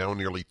pillow. Now,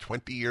 nearly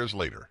 20 years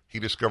later, he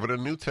discovered a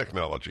new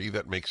technology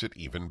that makes it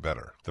even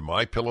better. The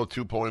MyPillow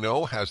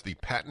 2.0 has the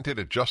patented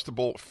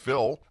adjustable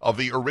fill of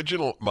the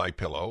original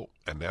MyPillow,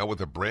 and now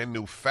with a brand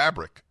new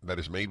fabric that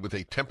is made with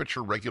a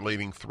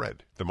temperature-regulating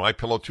thread. The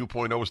MyPillow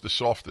 2.0 is the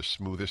softest,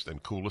 smoothest,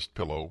 and coolest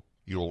pillow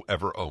you'll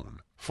ever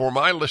own. For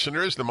my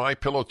listeners, the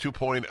MyPillow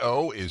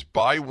 2.0 is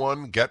buy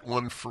one, get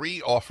one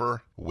free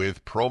offer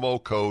with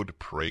promo code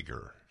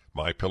Prager.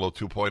 MyPillow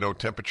 2.0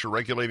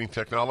 temperature-regulating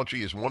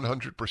technology is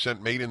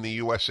 100% made in the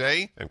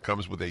USA and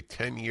comes with a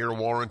 10-year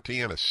warranty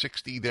and a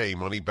 60-day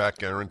money-back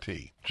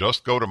guarantee.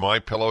 Just go to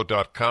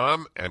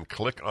MyPillow.com and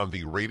click on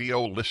the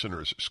radio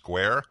listeners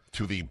square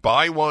to the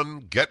buy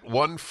one, get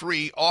one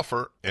free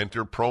offer.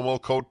 Enter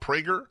promo code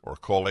Prager or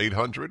call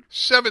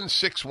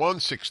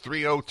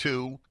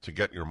 800-761-6302 to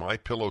get your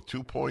MyPillow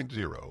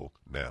 2.0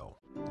 now.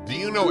 Do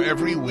you know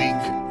every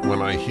week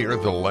when I hear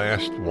the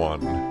last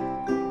one,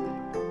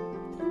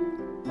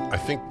 I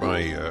think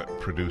my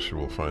producer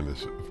will find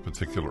this of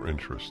particular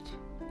interest.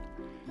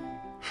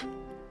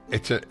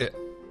 It's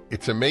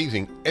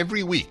amazing.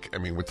 Every week, I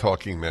mean, we're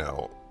talking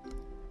now,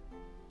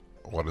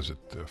 what is it,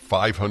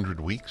 500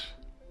 weeks?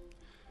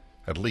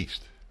 At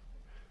least.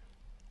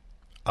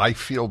 I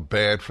feel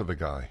bad for the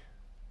guy.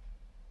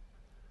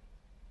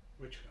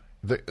 Which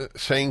guy?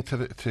 Saying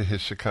to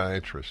his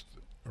psychiatrist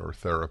or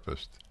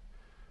therapist,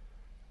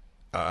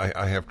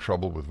 I have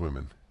trouble with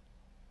women.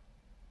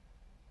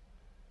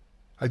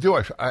 I do.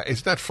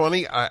 It's not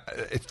funny.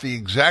 It's the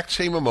exact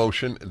same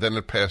emotion. Then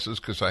it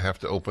passes because I have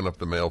to open up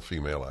the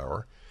male-female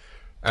hour,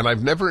 and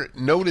I've never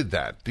noted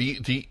that.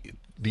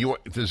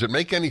 Does it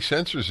make any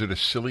sense, or is it a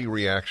silly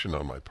reaction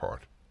on my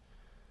part?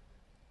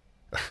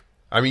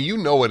 I mean, you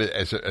know it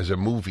as a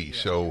movie.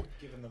 Yeah, so,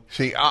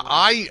 see,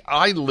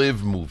 I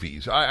live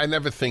movies. I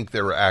never think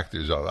there are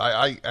actors of it.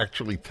 I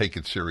actually take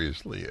it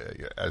seriously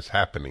as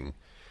happening.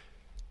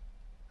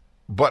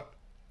 But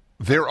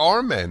there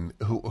are men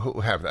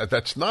who have that.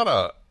 That's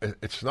not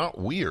it's not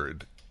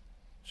weird.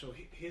 So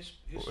his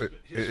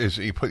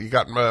you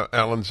got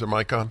Alan's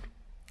mic on?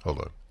 Hold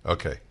on.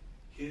 Okay.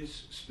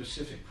 His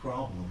specific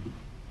problem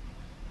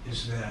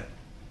is that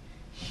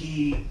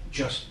he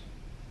just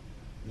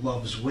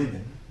loves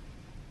women,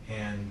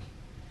 and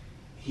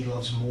he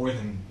loves more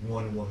than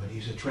one woman.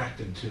 He's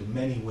attracted to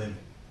many women,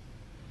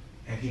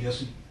 and he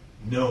doesn't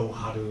know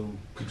how to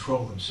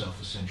control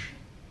himself, essentially.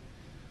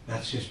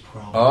 That's his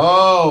problem.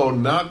 Oh,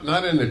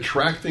 not in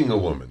attracting a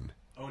woman.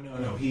 Oh,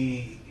 no.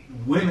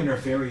 Women are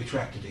very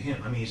attracted to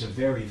him. I mean, he's a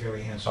very,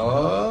 very handsome man.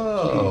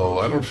 Oh,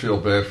 I don't feel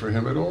bad for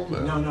him at all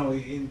now. No,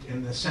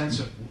 in the sense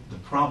of the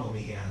problem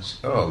he has.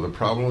 Oh, the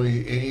problem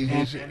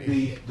he's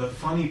the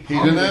funny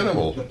part. He's an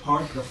animal.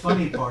 The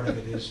funny part of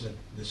it is that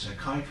the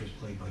psychiatrist,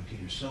 played by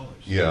Peter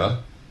Sellers,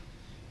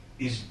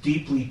 is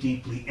deeply,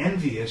 deeply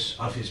envious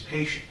of his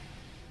patient.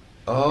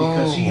 Oh,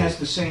 because he has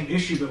the same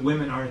issue, but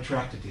women are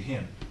attracted to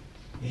him.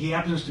 He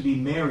happens to be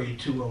married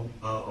to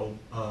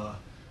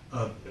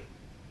a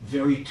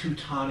very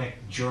Teutonic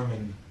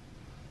German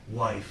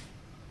wife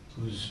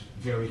who's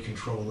very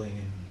controlling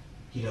and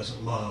he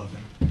doesn't love.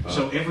 And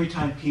so every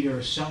time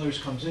Peter Sellers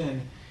comes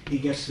in, he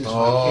gets this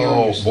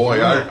vicarious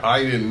boy,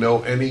 I didn't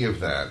know any of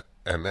that.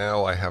 And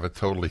now I have a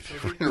totally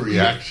different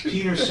reaction.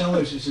 Peter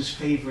Sellers is his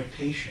favorite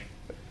patient.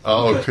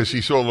 Oh, because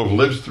he sort of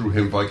lives through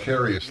him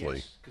vicariously.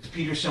 Yes, because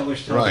Peter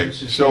Sellers tells him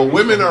his so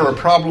women are a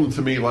problem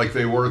to me like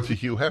they were to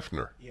Hugh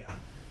Hefner. Yeah.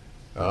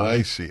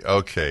 I see.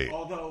 Okay.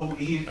 Although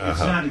it's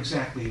not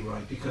exactly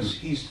right, because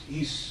he's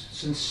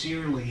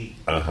sincerely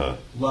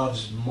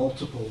loves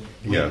multiple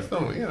women. Yes.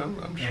 Oh, yeah.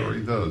 I'm sure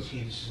he does.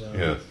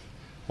 Yes.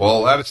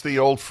 Well, that's the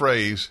old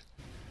phrase: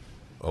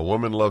 a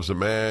woman loves a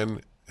man,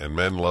 and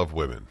men love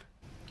women.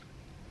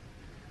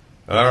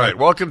 All right.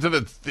 Welcome to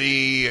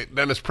the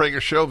Dennis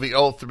Prager Show. The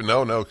ultimate.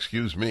 No.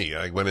 Excuse me.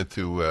 I went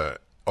into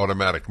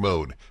automatic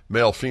mode.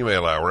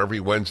 Male-female hour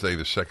every Wednesday,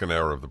 the second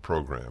hour of the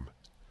program.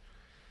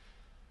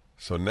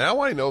 So now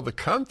I know the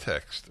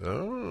context.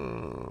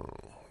 Oh,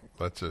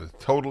 that's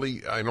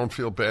I don't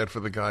feel bad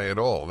for the guy at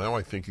all. Now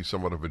I think he's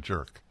somewhat of a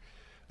jerk.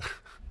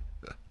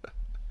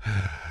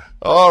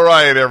 All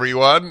right,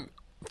 everyone.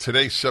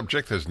 Today's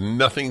subject has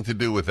nothing to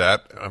do with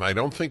that, and I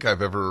don't think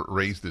I've ever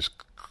raised this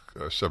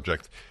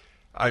subject.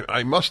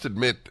 I must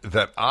admit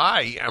that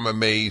I am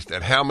amazed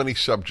at how many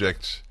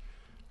subjects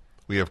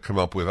we have come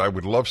up with. I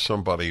would love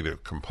somebody to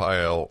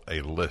compile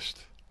a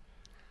list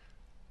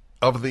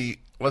of the,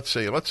 let's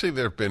say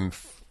there have been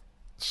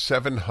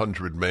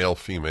 700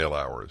 male-female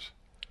hours.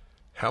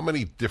 How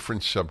many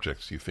different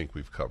subjects do you think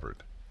we've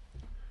covered?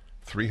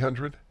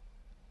 300?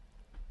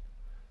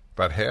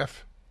 About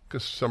half?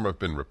 Because some have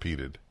been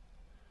repeated.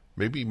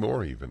 Maybe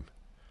more even.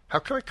 How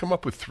can I come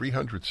up with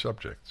 300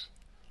 subjects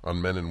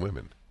on men and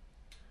women?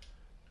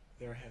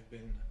 There have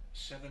been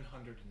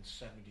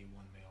 771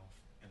 male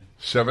and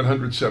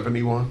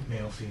 771?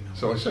 Male-female.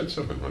 So I said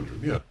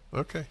 700, yeah.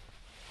 Okay.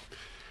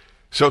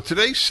 So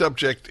today's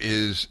subject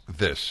is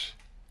this.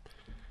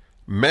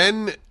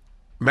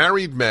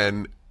 Married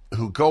men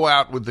who go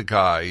out with the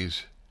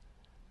guys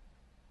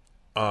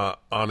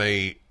on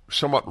a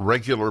somewhat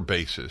regular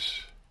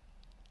basis,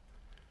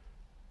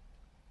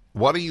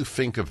 what do you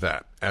think of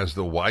that as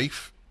the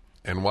wife,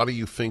 and what do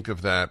you think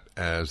of that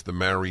as the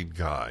married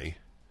guy?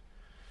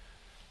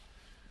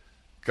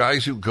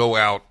 Guys who go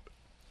out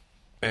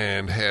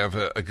and have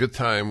a good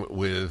time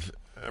with,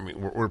 I mean,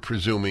 we're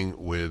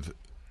presuming with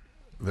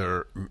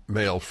their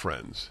male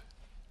friends.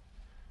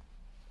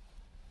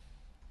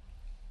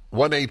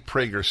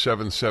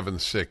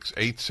 1-8-PRAGER-776,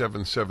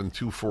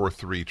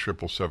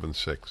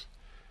 877-243-7776.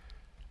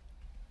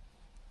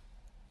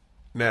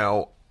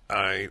 Now,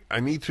 I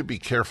need to be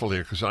careful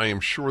here because I am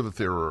sure that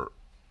there are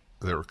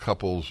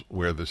couples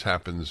where this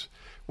happens.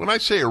 When I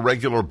say a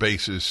regular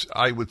basis,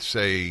 I would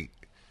say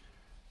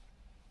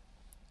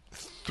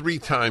 3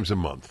 times a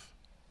month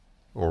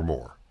or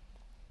more.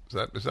 Is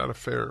that a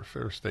fair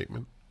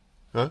statement?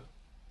 Huh?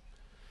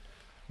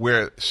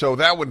 So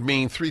that would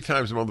mean 3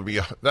 times a month would be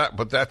that,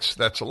 but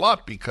that's a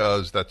lot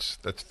because that's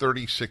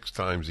 36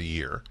 times a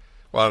year.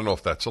 Well, I don't know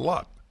if that's a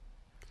lot.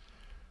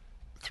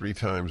 3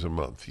 times a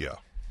month, yeah.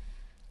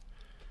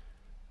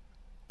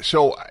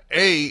 So,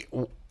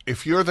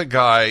 if you're the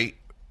guy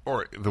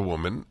or the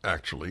woman,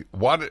 actually,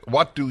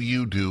 what do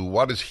you do?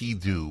 What does he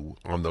do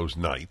on those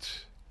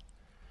nights?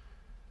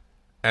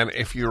 And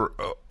if you're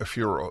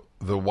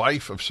the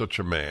wife of such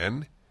a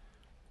man,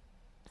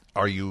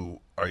 are you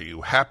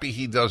happy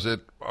he does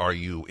it? Are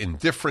you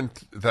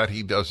indifferent that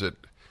he does it?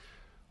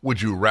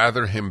 Would you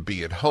rather him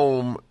be at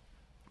home?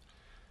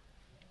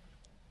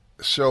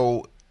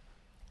 So,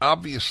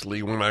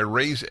 obviously, when I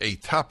raise a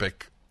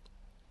topic,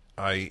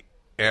 I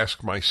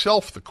ask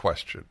myself the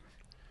question.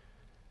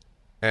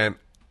 And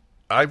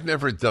I've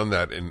never done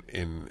that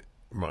in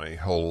my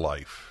whole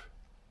life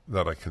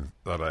that I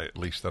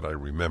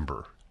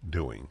remember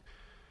doing.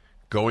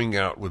 Going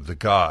out with the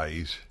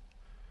guys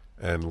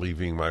and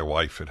leaving my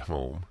wife at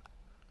home.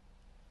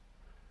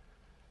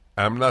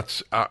 I am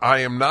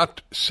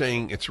not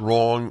saying it's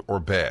wrong or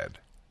bad.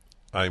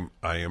 I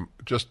am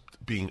just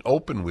being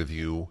open with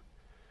you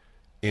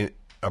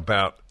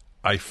about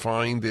I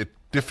find it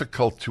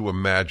difficult to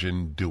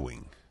imagine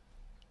doing.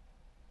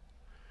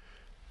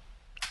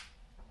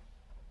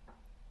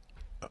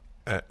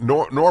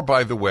 Nor,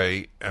 by the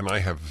way, and I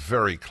have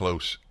very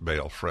close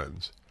male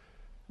friends,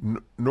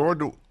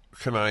 nor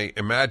can I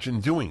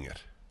imagine doing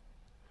it.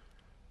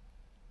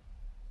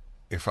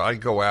 If I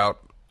go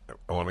out,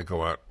 I want to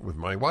go out with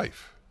my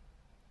wife.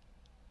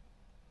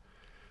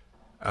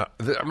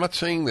 I'm not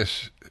saying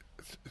this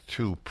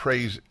to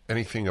praise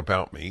anything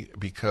about me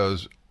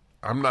because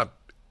I'm not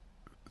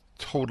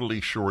totally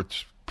sure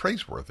it's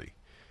praiseworthy.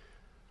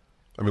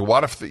 I mean,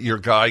 what if your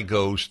guy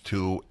goes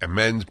to a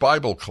men's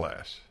Bible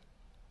class?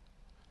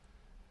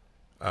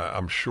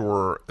 I'm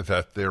sure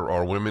that there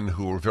are women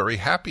who are very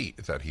happy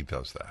that he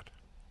does that.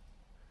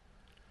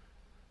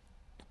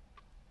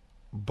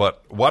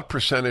 But what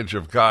percentage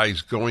of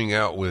guys going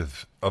out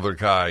with other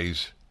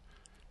guys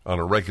on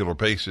a regular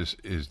basis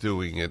is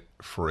doing it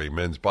for a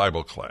men's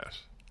Bible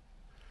class?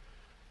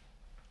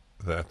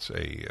 That's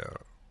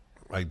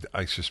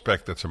I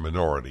suspect that's a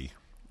minority,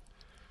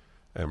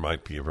 and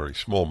might be a very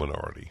small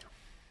minority.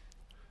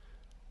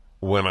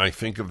 When I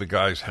think of the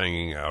guys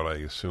hanging out, I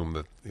assume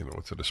that,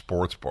 it's at a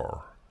sports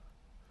bar.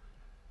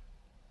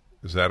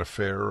 Is that a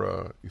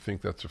fair, you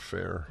think that's a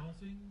fair?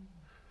 Golfing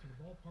to the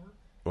ballpark?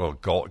 Well,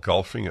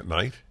 golfing at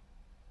night?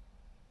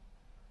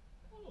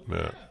 Oh, No.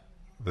 yeah.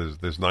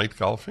 There's night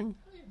golfing?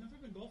 I've never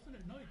been golfing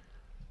at night.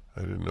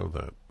 I didn't know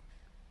that.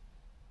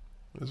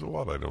 There's a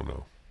lot I don't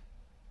know.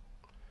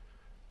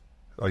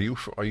 Are you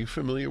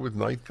familiar with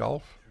night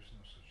golf?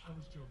 I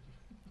was joking.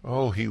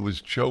 Oh, he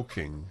was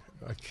joking.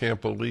 I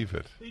can't believe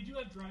it. They do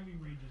have driving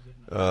ranges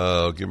at night.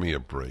 Oh, give me a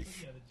break.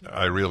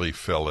 I really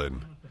fell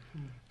in.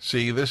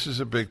 See, this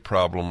is a big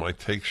problem. I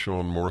take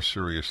Sean more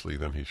seriously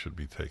than he should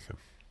be taken.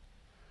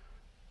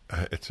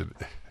 It's a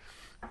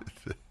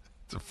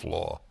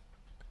flaw.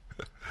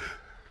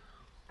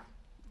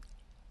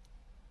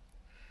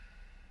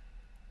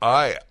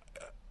 I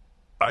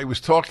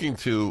was talking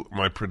to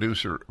my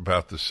producer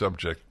about the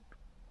subject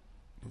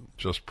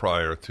just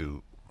prior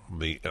to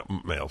the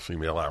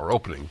male-female hour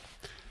opening,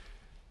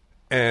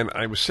 and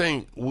I was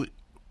saying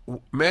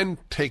men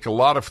take a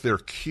lot of their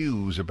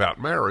cues about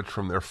marriage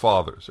from their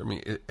fathers. I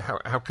mean,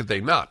 how could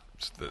they not?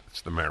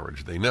 It's the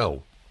marriage they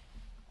know.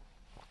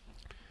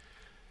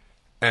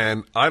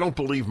 And I don't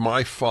believe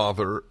my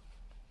father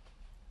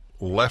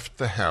left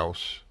the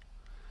house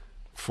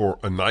for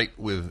a night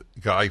with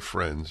guy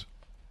friends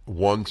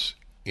once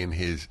in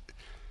his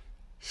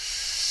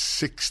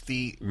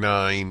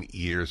 69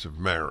 years of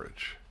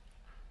marriage.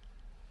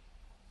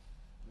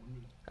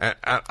 And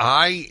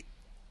I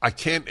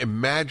can't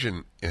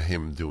imagine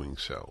him doing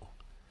so.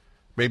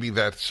 Maybe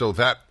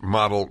that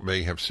model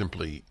may have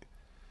simply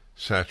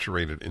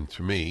saturated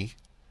into me,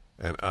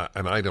 and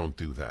I don't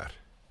do that.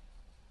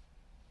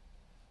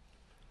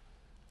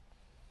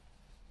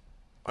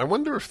 I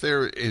wonder if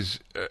there is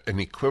an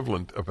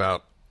equivalent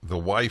about the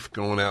wife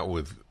going out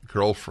with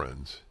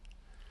girlfriends.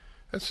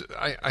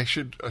 I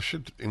should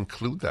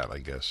include that, I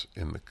guess,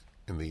 in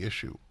the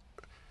issue.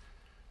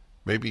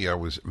 maybe I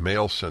was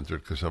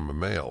male-centered because I'm a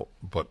male,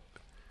 but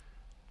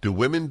do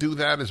women do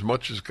that as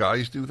much as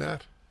guys do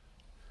that?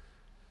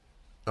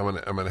 I'm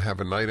gonna have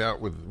a night out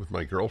with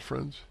my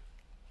girlfriends.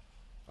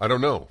 I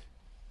don't know.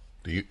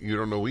 You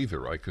don't know either,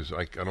 right? Because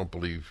I don't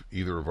believe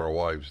either of our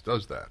wives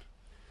does that.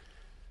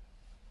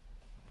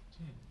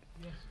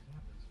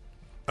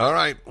 All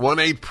right,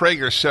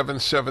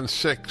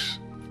 1-8-PRAGER-776.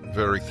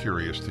 Very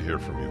curious to hear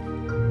from you.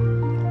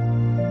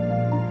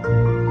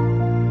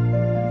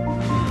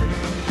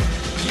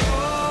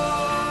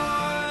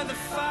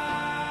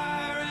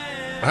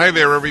 Hi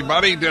there,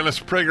 everybody. Dennis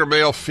Prager,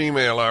 male,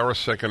 female hour,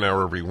 second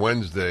hour every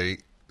Wednesday.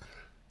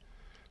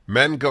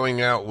 Men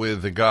going out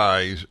with the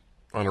guys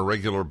on a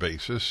regular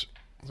basis.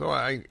 So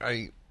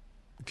I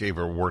gave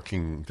a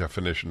working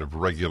definition of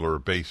regular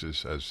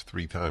basis as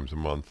 3 times a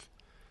month.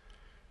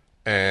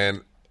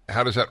 And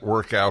how does that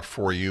work out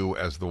for you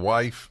as the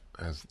wife,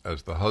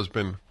 as the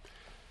husband?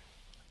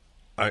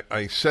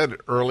 I said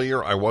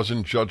earlier I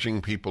wasn't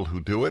judging people who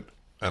do it,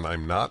 and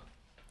I'm not.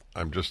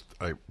 I'm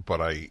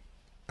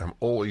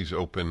always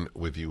open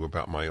with you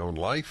about my own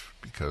life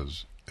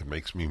because it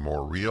makes me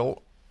more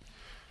real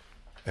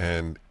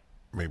and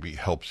maybe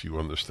helps you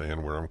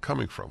understand where I'm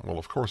coming from. Well,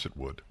 of course it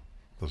would.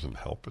 It doesn't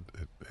help.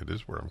 It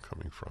is where I'm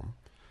coming from.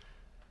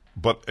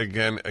 But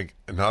again,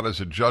 not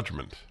as a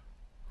judgment.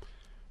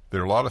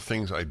 There are a lot of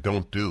things I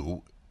don't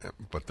do,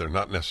 but they're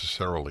not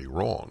necessarily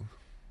wrong.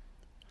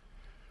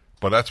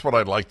 But that's what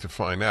I'd like to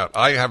find out.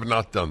 I have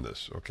not done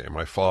this. Okay,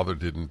 my father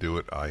didn't do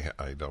it. I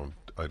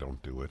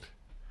don't do it.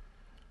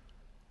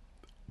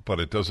 But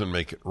it doesn't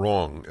make it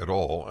wrong at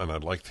all, and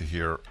I'd like to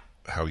hear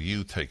how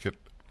you take it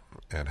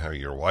and how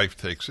your wife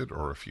takes it,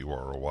 or if you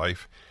are a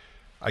wife.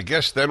 I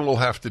guess then we'll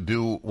have to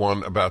do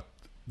one about,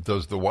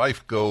 does the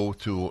wife go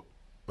to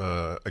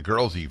a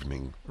girls'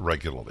 evening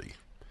regularly?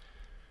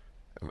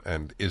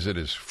 And is it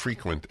as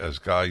frequent as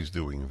guys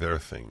doing their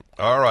thing?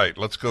 All right,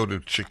 let's go to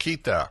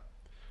Chiquita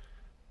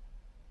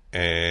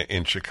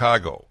in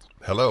Chicago.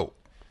 Hello.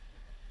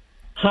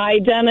 Hi,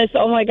 Dennis.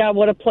 Oh, my God,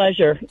 what a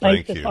pleasure.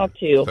 Nice to talk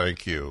to you.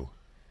 Thank you.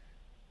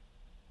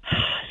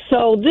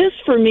 So this,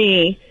 for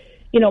me,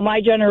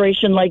 my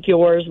generation like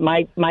yours,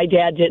 my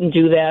dad didn't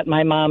do that.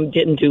 My mom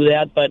didn't do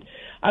that. But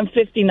I'm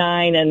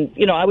 59,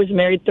 and, I was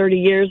married 30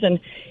 years, and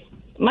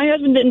my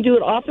husband didn't do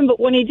it often. But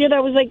when he did,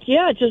 I was like,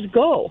 yeah, just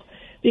go.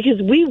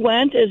 Because we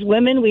went as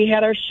women, we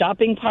had our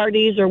shopping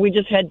parties, or we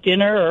just had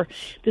dinner, or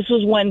this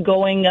was when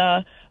going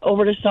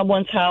over to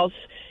someone's house,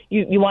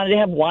 you wanted to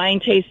have wine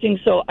tasting.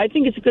 So I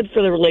think it's good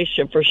for the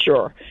relationship for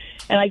sure.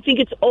 And I think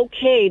it's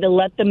okay to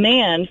let the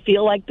man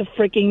feel like the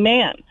freaking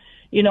man.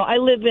 I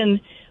live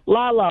in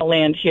La La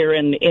Land here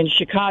in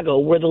Chicago,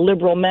 where the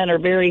liberal men are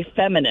very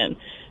feminine.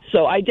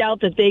 So I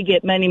doubt that they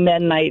get many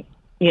men night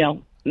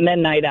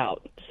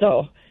out.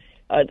 So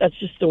that's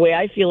just the way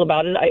I feel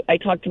about it. I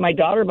talk to my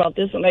daughter about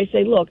this, and I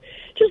say, look,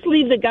 just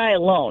leave the guy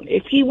alone.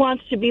 If he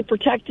wants to be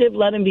protective,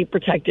 let him be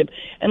protective.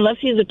 Unless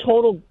he's a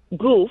total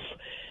goof,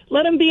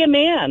 let him be a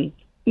man.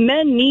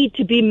 Men need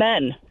to be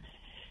men.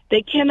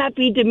 They cannot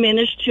be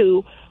diminished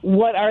to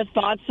what our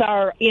thoughts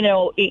are,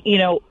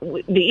 the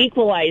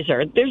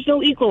equalizer. There's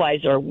no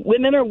equalizer.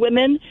 Women are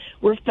women.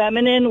 We're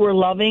feminine. We're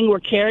loving. We're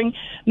caring.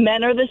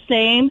 Men are the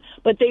same,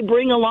 but they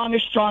bring along a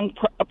strong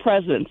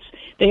presence.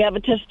 They have a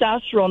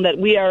testosterone that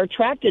we are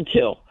attracted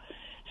to.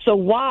 So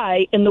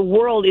why in the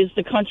world is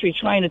the country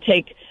trying to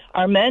take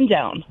our men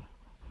down?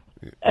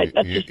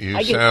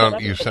 You sound.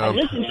 I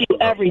listen to you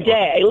every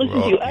day. I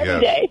listen to you every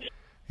day.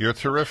 You're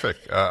terrific.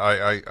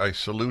 I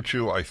salute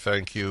you. I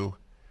thank you.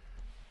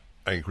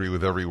 I agree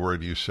with every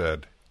word you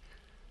said.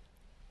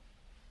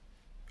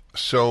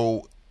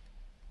 So,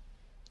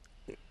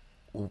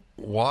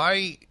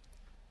 what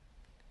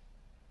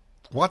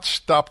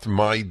stopped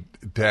my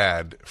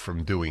dad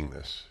from doing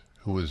this,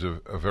 who was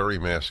a very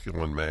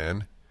masculine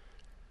man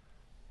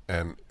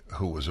and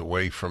who was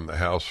away from the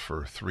house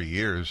for 3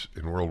 years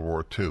in World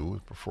War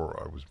II, before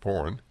I was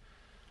born?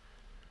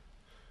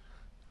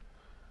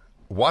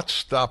 What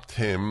stopped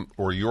him,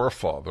 or your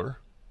father,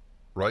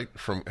 right,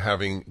 from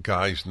having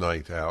guys'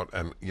 night out,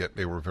 and yet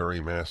they were very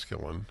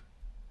masculine?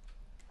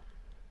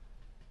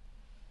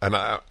 And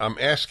I'm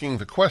asking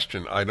the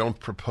question. I don't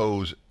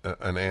propose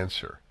an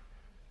answer.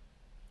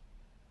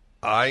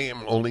 I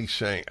am only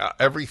saying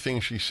everything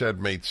she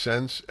said made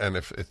sense, and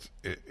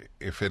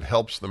if it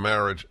helps the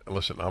marriage,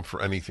 listen, I'm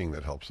for anything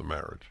that helps the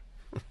marriage.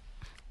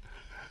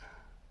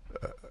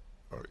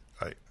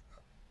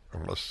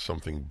 Unless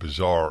something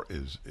bizarre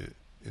is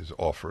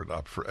offered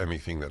up, for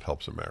anything that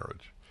helps a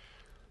marriage.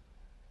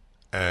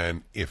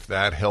 And if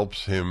that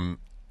helps him,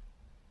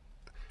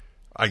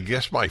 I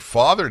guess my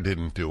father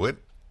didn't do it,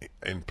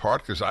 in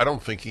part because I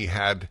don't think he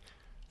had,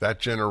 that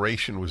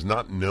generation was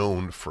not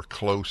known for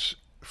close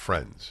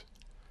friends.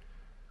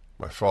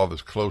 My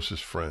father's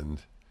closest friend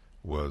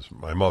was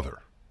my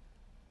mother.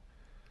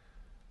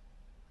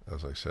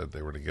 As I said,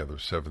 they were together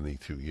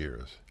 72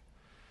 years.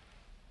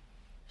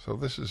 So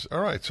this is,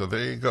 all right, so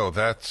there you go.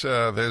 That's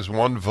there's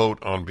one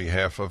vote on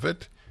behalf of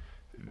it.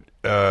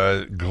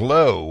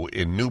 Glow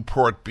in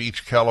Newport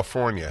Beach,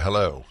 California.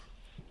 Hello.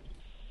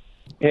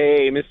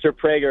 Hey, Mr.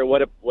 Prager,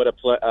 what a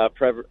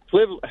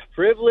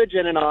privilege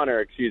and an honor.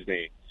 Excuse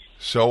me.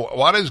 So,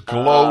 what is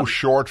GLOW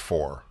short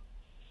for?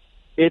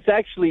 It's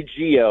actually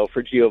Gio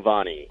for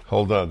Giovanni.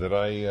 Hold on, did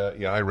I?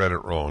 I read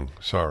it wrong.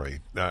 Sorry.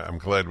 I'm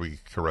glad we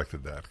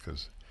corrected that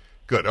because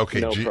good.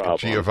 Okay, No problem.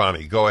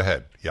 Giovanni, go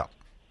ahead. Yeah.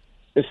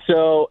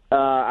 So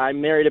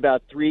I'm married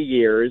about 3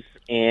 years,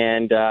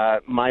 and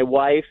my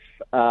wife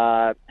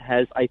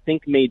has, I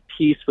think, made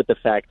peace with the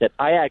fact that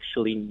I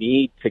actually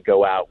need to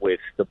go out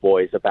with the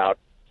boys about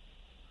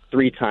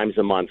 3 times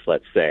a month,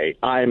 let's say.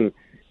 I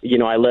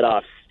let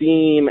off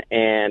steam,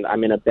 and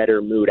I'm in a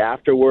better mood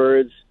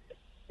afterwards.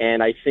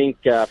 And I think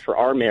for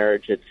our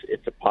marriage,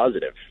 it's a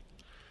positive.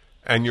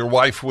 And your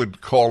wife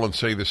would call and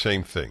say the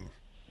same thing?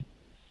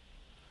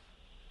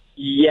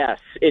 Yes.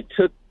 It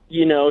took,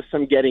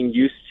 some getting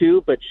used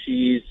to, but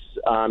she's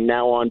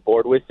now on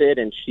board with it,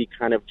 and she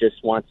kind of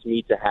just wants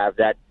me to have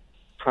that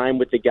time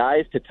with the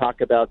guys to talk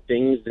about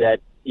things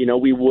that,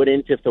 we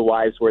wouldn't if the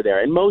wives were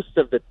there. And most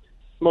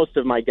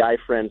of my guy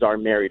friends are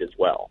married as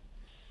well.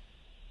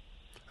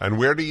 And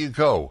where do you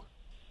go?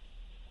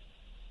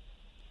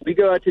 We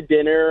go out to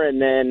dinner,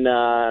 and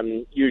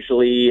then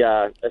usually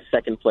a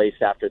second place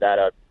after that,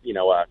 a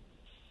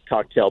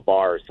cocktail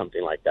bar or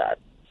something like that.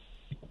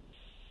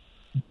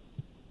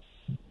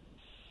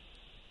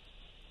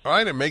 All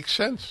right, it makes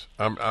sense.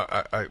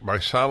 My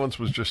silence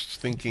was just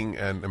thinking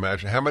and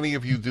imagine. How many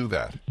of you do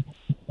that?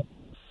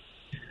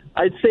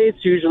 I'd say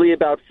it's usually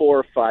about 4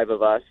 or 5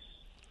 of us.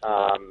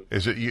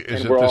 Is it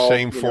the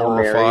same 4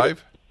 or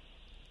 5?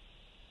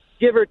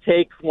 Give or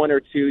take 1 or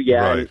 2,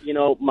 yeah. Right.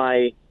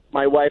 And,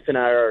 my wife and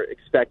I are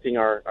expecting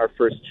our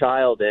first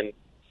child, and,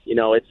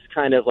 it's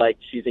kind of like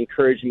she's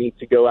encouraged me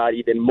to go out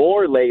even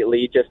more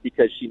lately just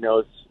because she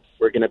knows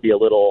we're going to be a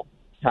little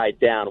tied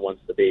down once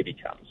the baby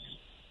comes.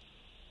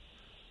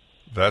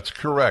 That's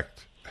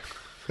correct.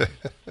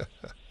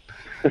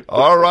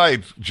 All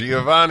right,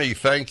 Giovanni,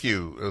 thank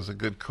you. It was a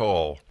good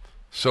call.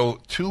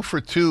 So 2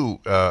 for 2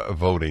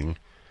 voting.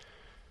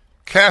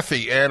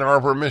 Kathy, Ann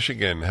Arbor,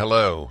 Michigan.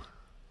 Hello.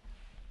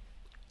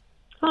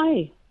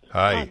 Hi.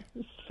 Hi.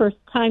 It's the first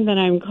time that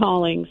I'm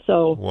calling,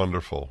 so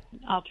wonderful.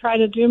 I'll try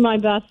to do my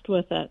best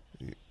with it.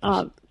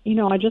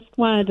 I just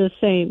wanted to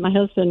say, my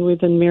husband, we've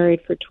been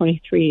married for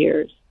 23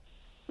 years.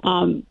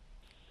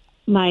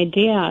 My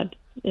dad,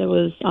 it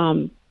was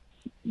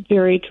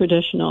very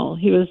traditional.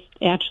 He was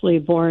actually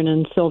born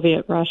in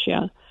Soviet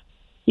Russia.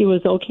 He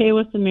was okay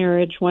with the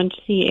marriage once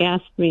he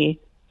asked me,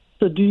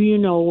 so do you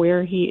know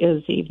where he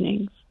is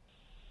evenings?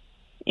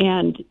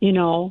 And,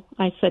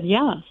 I said,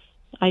 yes,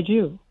 I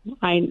do.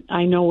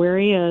 I know where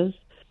he is.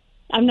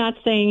 I'm not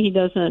saying he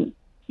doesn't,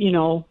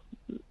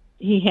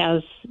 he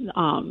has,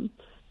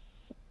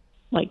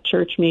 like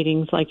church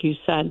meetings, like you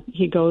said,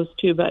 he goes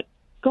to, but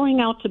going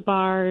out to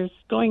bars,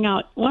 going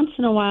out, once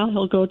in a while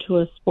he'll go to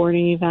a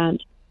sporting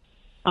event.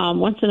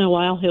 Once in a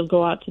while he'll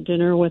go out to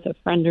dinner with a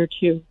friend or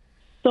two.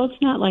 So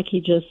it's not like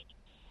he just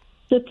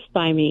sits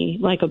by me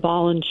like a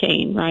ball and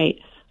chain, right?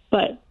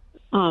 But,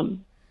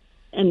 and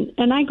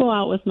I go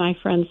out with my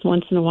friends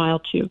once in a while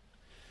too.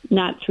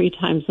 Not 3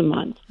 times a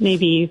month,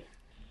 maybe,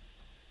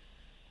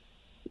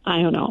 I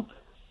don't know,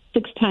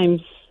 6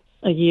 times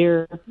a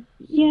year.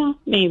 Yeah,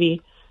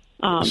 maybe.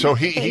 So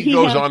he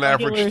goes on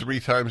average 3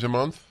 times a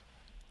month?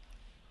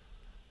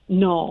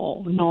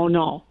 No,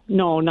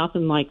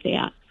 nothing like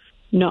that.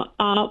 No.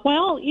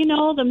 Well,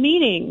 the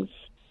meetings,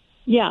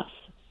 yes.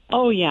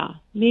 Oh, yeah.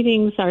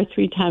 Meetings are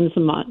 3 times a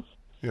month.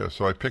 Yeah,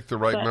 so I picked the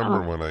right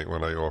number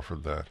when I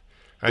offered that.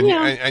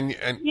 And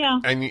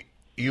and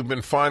you've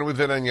been fine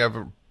with it, and you have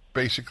a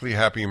basically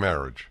happy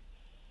marriage.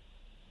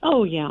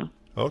 Oh, yeah.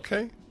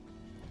 Okay.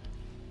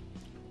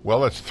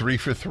 Well, that's 3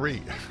 for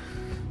 3.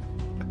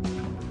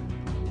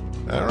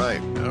 All right.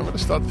 I'm going to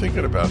start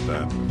thinking about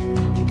that.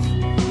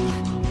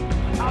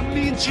 I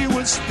mean, she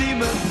was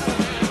steaming.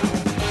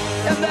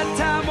 And that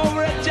time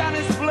over at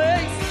Johnny's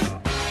place,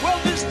 well,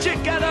 this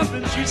chick got up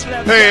and she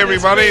slapped. Hey,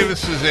 everybody.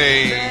 This is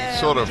a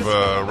sort of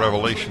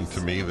revelation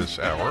to me this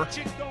hour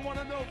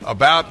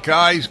about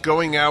guys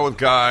going out with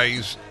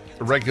guys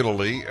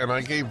regularly, and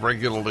I gave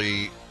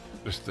regularly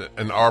just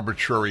an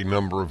arbitrary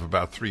number of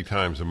about 3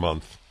 times a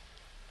month.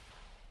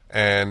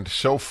 And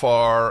so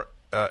far,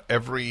 we're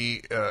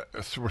 3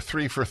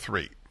 for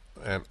 3.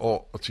 And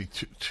let's see,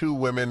 2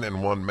 women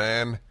and 1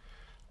 man,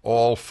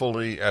 all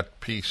fully at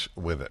peace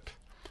with it.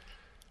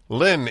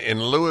 Lynn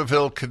in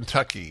Louisville,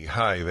 Kentucky.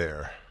 Hi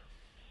there.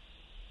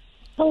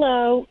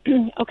 Hello.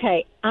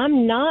 Okay,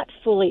 I'm not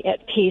fully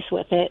at peace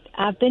with it.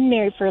 I've been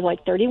married for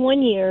like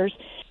 31 years,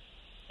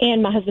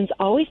 and my husband's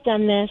always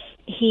done this.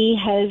 He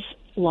has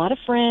a lot of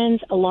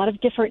friends, a lot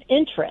of different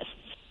interests.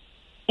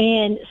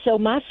 And so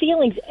my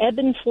feelings ebb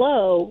and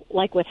flow,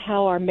 like with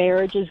how our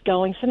marriage is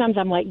going. Sometimes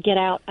I'm like, get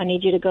out, I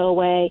need you to go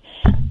away.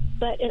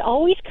 But it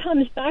always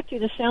comes back to,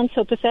 this sounds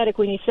so pathetic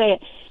when you say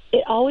it,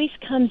 it always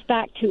comes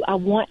back to, I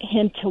want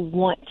him to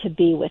want to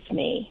be with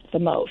me the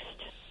most.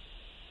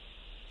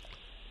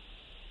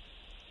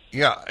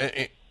 Yeah.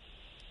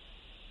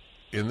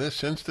 In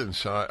this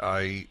instance,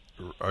 I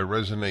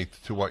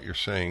resonate to what you're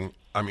saying.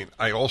 I mean,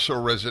 I also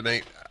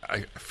resonate.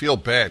 I feel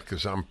bad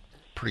because I'm a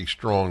pretty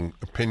strong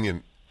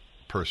opinion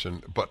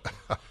person, but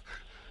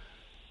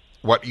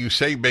what you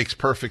say makes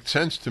perfect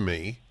sense to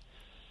me.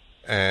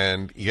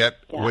 And yet,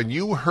 when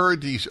you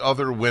heard these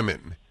other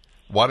women,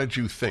 what did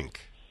you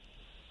think?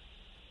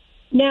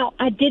 Now,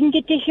 I didn't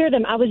get to hear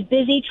them. I was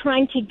busy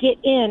trying to get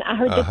in. I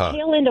heard the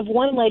tail end of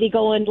one lady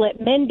going,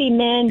 "Let men be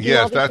men."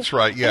 Yes, that's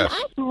right. Yes.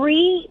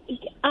 And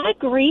I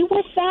agree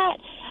with that.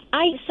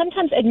 I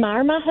sometimes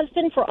admire my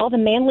husband for all the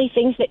manly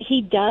things that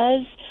he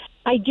does.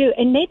 I do.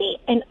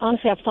 And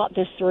honestly, I've thought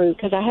this through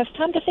because I have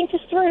time to think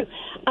this through.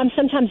 I'm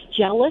sometimes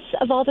jealous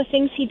of all the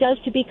things he does,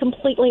 to be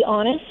completely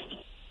honest.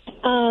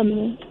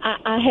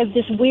 I have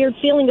this weird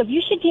feeling of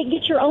you should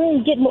get your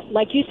own,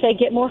 like you say,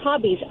 get more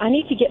hobbies. I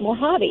need to get more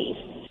hobbies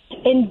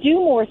and do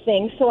more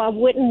things, so I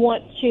wouldn't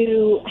want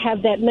to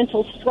have that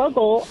mental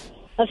struggle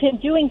of him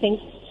doing things.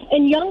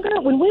 And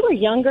when we were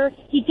younger,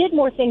 he did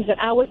more things that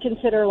I would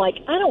consider, like,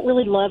 I don't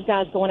really love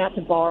guys going out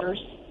to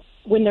bars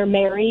when they're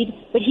married,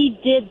 but he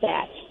did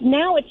that.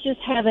 Now it's just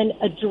having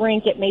a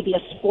drink at maybe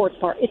a sports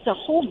bar. It's a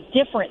whole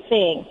different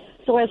thing.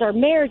 So as our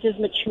marriage has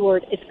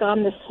matured, it's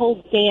gone this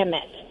whole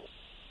gamut,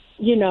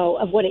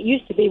 of what it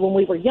used to be when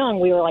we were young.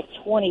 We were like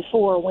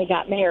 24 when we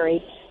got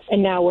married,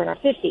 and now we're in our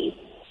 50s.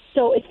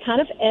 So it's kind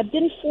of ebbed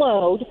and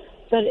flowed,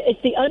 but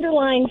it's the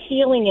underlying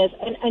feeling is,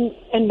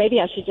 and maybe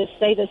I should just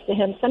say this to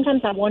him,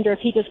 sometimes I wonder if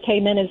he just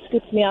came in and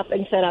scooped me up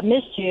and said, "I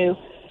missed you,"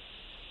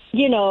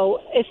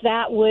 if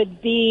that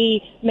would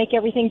make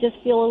everything just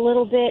feel a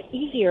little bit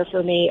easier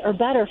for me or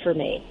better for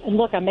me. And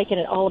look, I'm making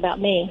it all about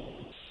me.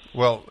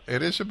 Well,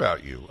 it is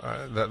about you.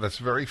 That's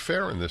very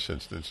fair in this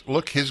instance.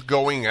 Look, his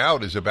going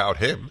out is about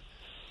him.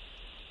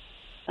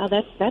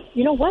 That's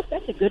you know what?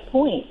 That's a good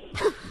point.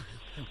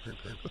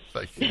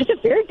 Thank you. That's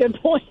a very good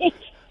point.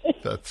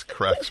 That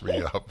cracks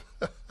me up.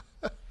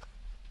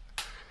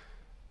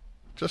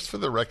 Just for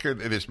the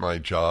record, it is my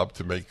job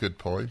to make good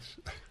points.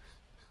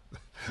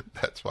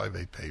 That's why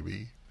they pay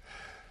me.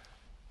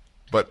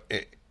 But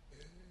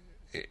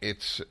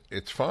it's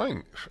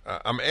fine.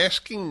 I'm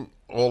asking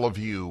all of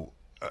you,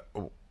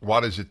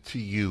 what is it to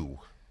you?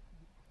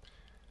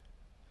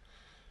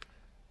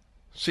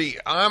 See,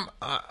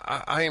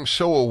 I am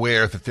so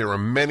aware that there are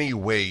many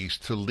ways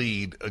to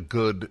lead a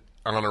good,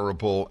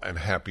 honorable, and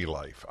happy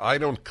life. I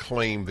don't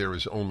claim there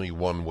is only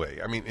one way.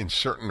 I mean, in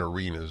certain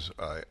arenas,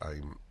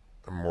 I'm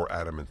more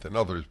adamant than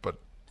others, but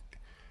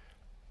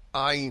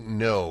I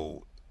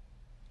know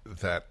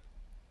that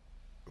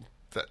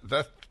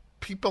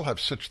people have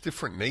such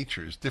different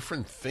natures,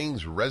 different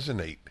things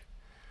resonate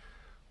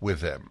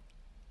with them.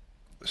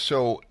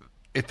 So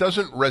it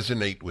doesn't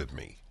resonate with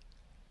me.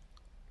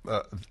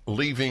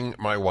 Leaving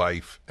my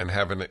wife and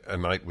having a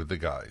night with the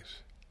guys.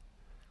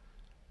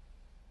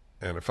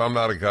 And if I'm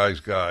not a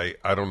guy's guy,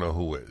 I don't know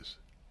who is.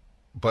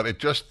 But it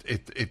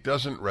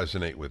doesn't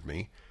resonate with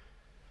me.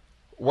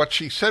 What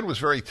she said was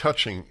very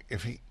touching.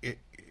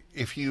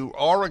 If you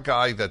are a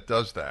guy that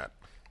does that,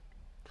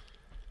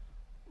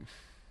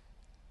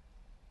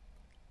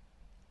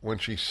 when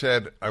she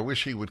said, "I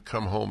wish he would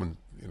come home and,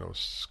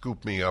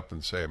 scoop me up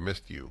and say I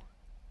missed you,"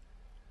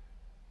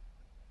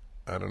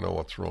 I don't know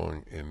what's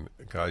wrong in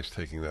guys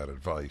taking that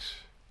advice.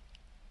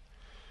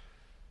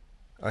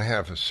 I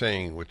have a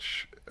saying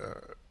which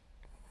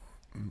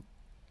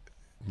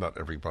not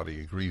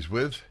everybody agrees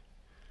with,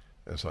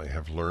 as I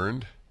have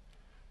learned,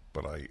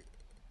 but I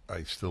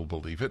still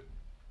believe it.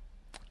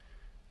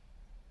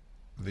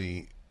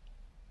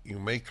 You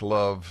make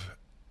love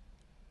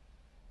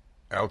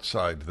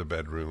outside the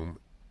bedroom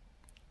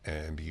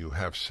and you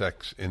have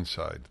sex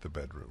inside the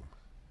bedroom.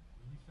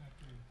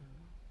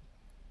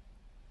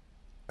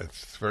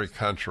 It's very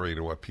contrary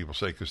to what people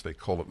say because they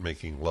call it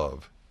making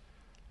love.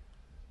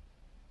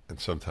 And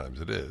sometimes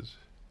it is.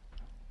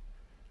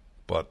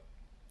 But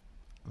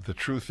the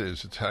truth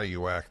is, it's how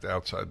you act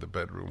outside the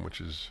bedroom, which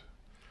is,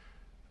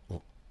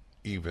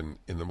 even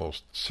in the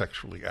most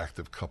sexually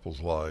active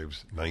couples'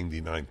 lives,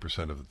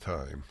 99% of the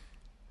time.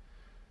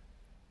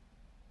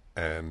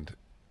 And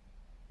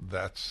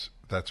that's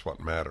what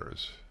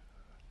matters.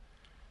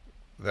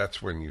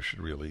 That's when you should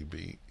really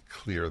be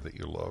clear that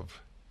you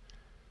love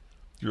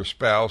your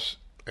spouse,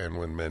 and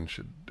when men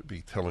should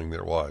be telling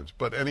their wives.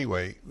 But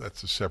anyway,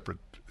 that's a separate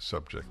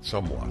subject,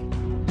 somewhat.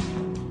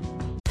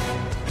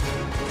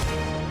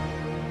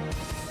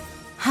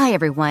 Hi,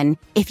 everyone.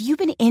 If you've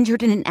been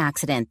injured in an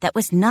accident that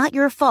was not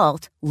your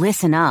fault,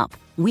 listen up.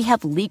 We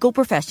have legal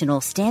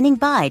professionals standing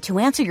by to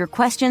answer your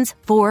questions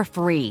for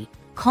free.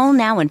 Call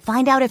now and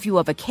find out if you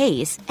have a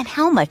case and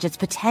how much it's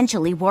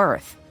potentially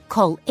worth.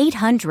 Call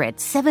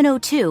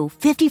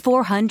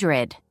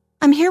 800-702-5400.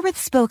 I'm here with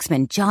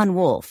spokesman John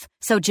Wolf.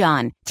 So,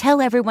 John,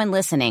 tell everyone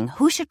listening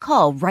who should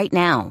call right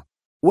now.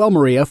 Well,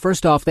 Maria,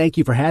 first off, thank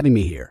you for having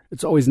me here.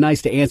 It's always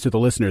nice to answer the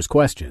listeners'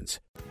 questions.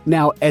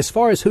 Now, as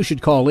far as who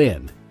should call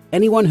in,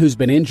 anyone who's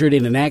been injured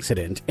in an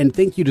accident and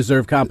think you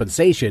deserve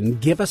compensation,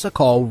 give us a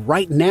call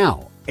right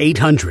now.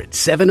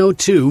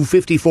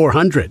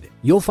 800-702-5400.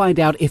 You'll find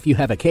out if you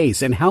have a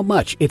case and how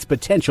much it's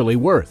potentially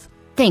worth.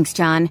 Thanks,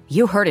 John.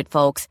 You heard it,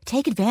 folks.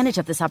 Take advantage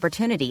of this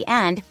opportunity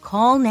and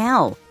call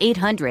now.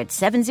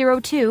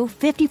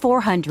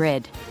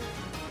 800-702-5400.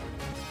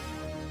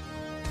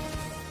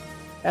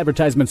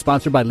 Advertisement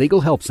sponsored by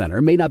Legal Help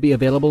Center. May not be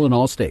available in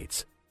all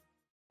states.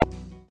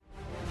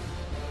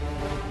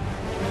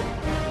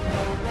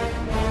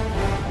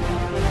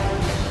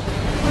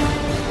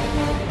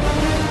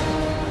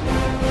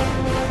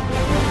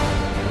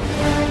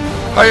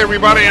 Hi,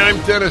 everybody.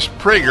 I'm Dennis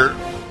Prager.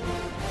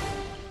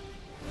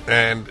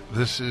 And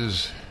this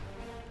is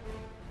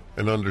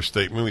an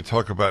understatement. We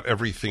talk about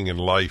everything in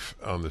life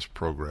on this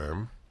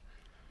program.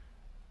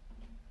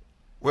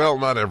 Well,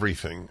 not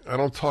everything. I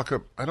don't talk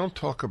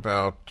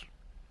about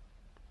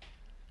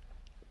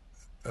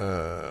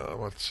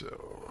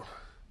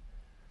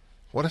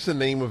what is the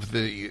name of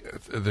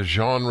the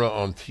genre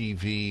on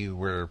TV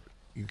where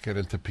you get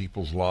into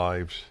people's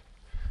lives,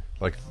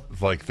 like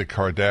the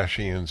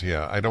Kardashians?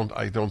 Yeah, I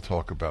don't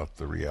talk about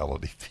the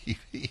reality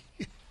TV.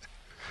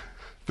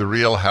 The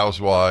Real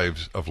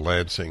Housewives of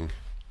Lansing.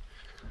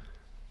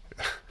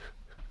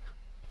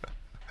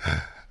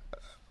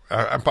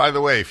 By the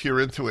way, if you're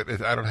into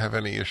it, I don't have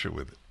any issue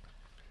with it.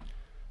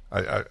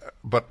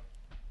 But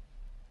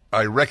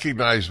I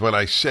recognize when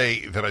I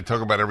say that I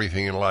talk about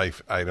everything in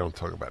life, I don't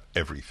talk about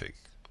everything,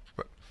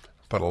 but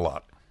a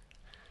lot.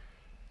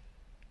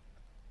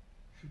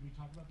 Should we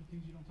talk about the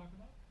things you don't talk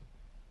about?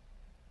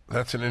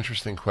 That's an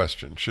interesting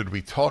question. Should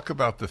we talk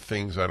about the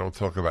things I don't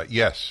talk about?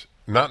 Yes.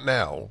 Not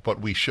now, but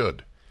we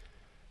should.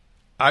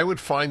 I would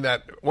find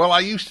that, well, I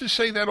used to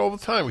say that all the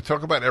time. We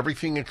talk about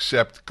everything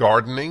except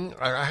gardening.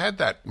 I had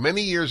that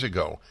many years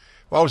ago.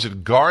 What was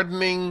it?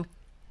 Gardening,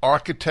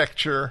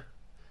 architecture,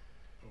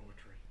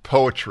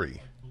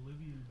 poetry.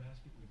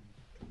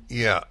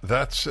 Yeah,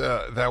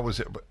 that was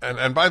it.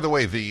 And by the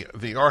way,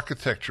 the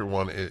architecture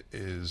one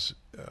is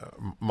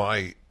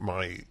my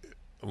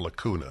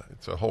lacuna.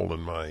 It's a hole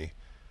in my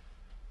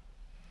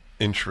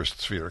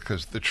interest sphere,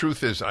 because the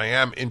truth is I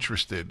am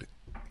interested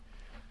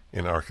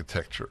in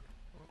architecture.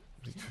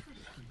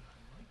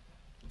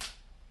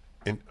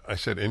 I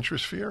said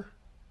introsphere?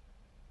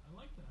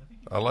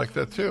 I like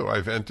that too.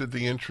 I've entered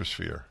the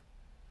introsphere.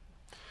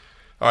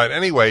 All right,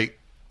 anyway,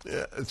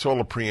 it's all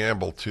a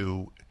preamble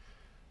to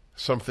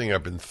something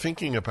I've been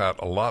thinking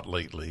about a lot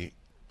lately.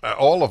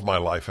 All of my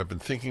life I've been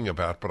thinking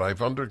about, but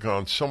I've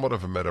undergone somewhat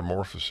of a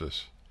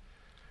metamorphosis.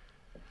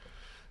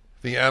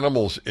 The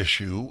animals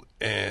issue,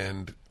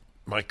 and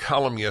my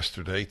column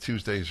yesterday,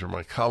 Tuesdays are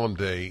my column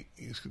day.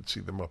 You can see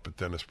them up at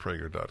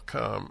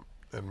DennisPrager.com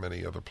and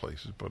many other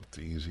places, but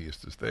the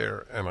easiest is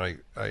there. And I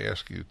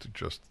ask you to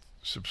just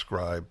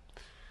subscribe.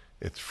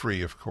 It's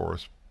free, of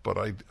course, but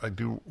I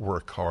do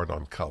work hard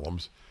on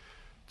columns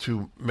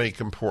to make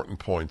important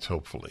points,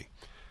 hopefully.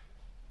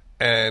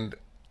 And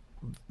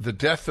the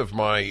death of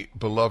my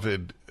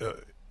beloved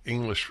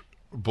English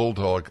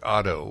bulldog,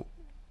 Otto,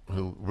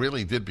 who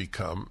really did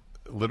become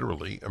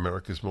literally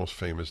America's most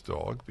famous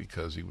dog,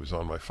 because he was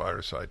on my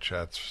fireside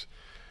chats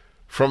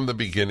from the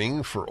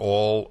beginning for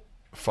all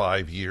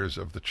 5 years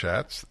of the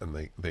chats, and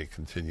they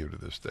continue to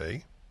this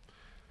day.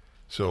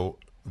 So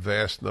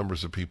vast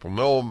numbers of people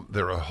know him.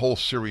 There are a whole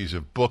series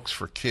of books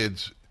for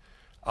kids,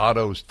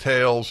 Otto's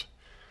Tales,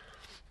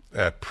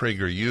 at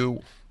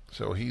PragerU.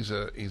 So he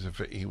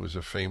was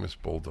a famous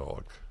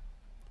bulldog,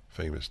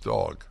 famous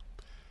dog.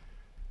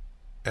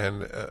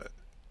 And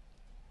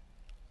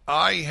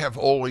I have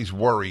always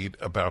worried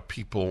about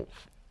people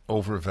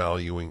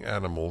overvaluing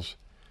animals,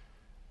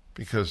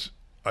 because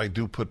I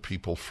do put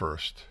people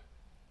first.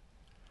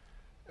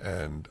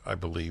 And I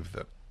believe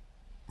that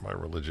my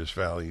religious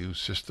value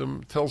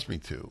system tells me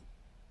to.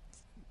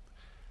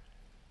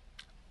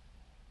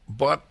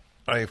 But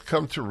I have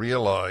come to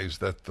realize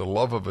that the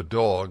love of a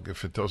dog,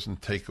 if it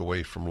doesn't take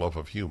away from love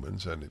of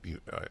humans, and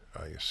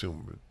I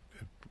assume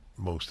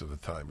most of the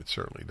time it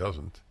certainly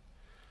doesn't,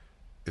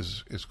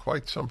 is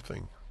quite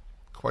something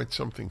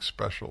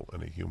special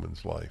in a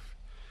human's life.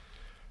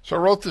 So I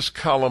wrote this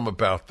column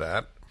about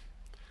that,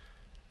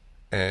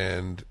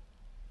 and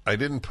I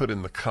didn't put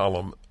in the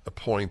column a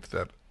point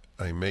that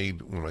I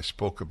made when I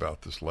spoke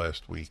about this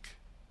last week.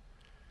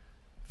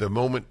 The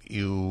moment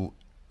you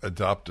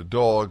adopt a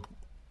dog,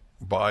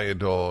 buy a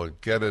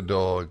dog, get a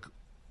dog,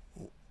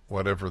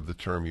 whatever the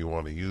term you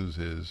want to use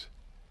is,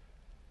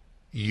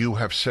 you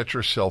have set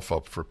yourself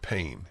up for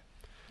pain.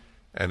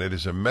 And it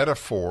is a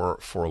metaphor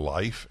for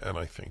life, and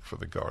I think for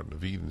the Garden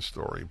of Eden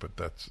story, but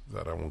that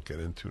I won't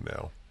get into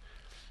now.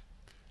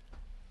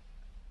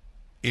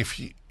 If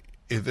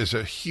there's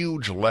a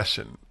huge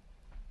lesson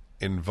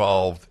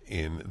involved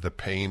in the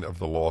pain of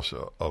the loss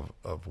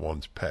of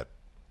one's pet,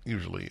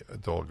 usually a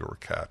dog or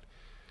a cat,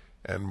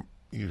 and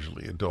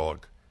usually a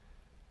dog.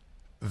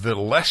 The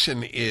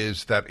lesson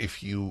is that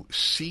if you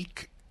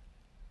seek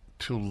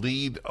to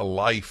lead a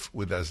life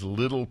with as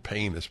little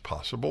pain as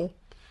possible,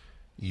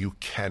 you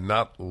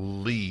cannot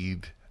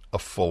lead a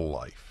full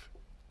life.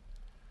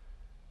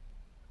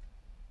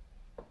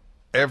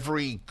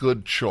 Every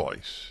good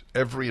choice,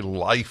 every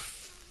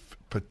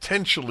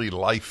potentially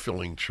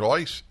life-filling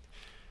choice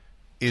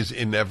is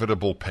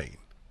inevitable pain.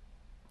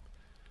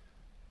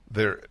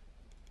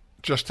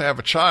 just to have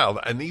a child,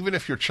 and even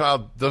if your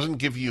child doesn't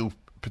give you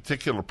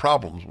particular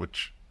problems,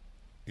 which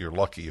you're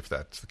lucky if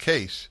that's the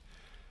case,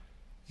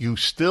 you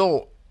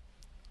still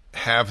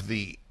have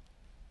the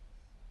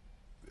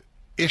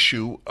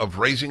issue of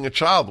raising a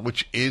child,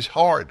 which is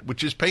hard,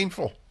 which is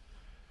painful.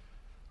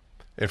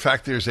 In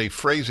fact, there's a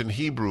phrase in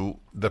Hebrew,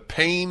 the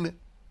pain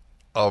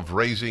of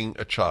raising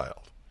a child.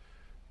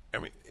 I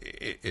mean,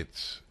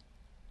 it's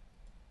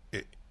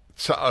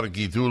Tsa'ar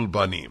Gidul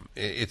Banim.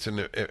 It's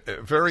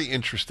very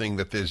interesting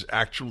that there's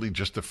actually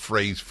just a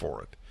phrase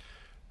for it.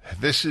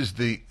 This is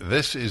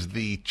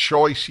the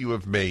choice you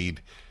have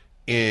made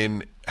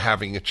in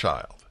having a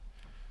child.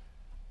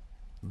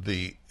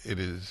 It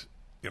is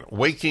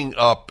waking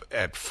up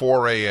at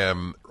 4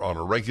 a.m. on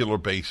a regular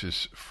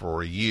basis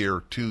for a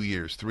year, 2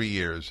 years, 3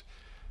 years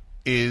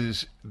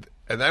is,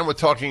 and then we're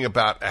talking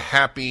about a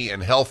happy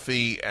and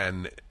healthy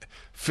and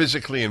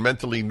physically and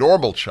mentally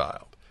normal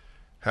child.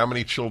 How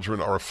many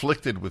children are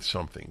afflicted with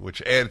something,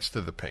 which adds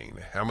to the pain?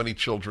 How many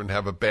children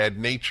have a bad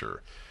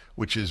nature,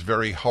 which is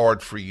very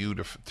hard for you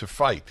to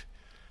fight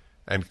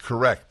and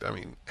correct? I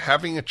mean,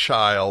 having a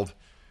child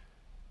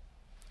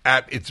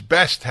at its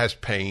best has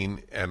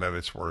pain, and at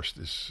its worst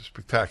is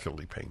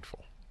spectacularly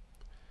painful.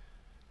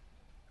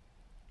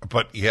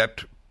 But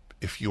yet,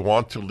 if you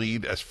want to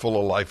lead as full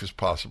a life as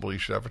possible, you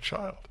should have a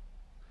child.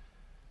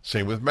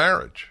 Same with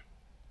marriage.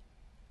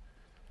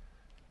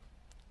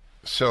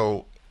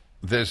 So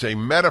there's a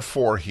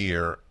metaphor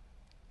here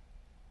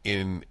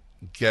in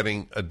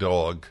getting a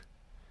dog.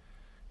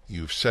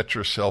 You've set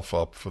yourself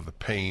up for the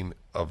pain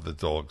of the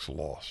dog's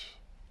loss.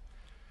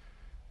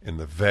 In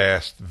the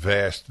vast,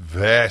 vast,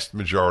 vast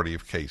majority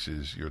of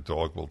cases, your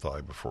dog will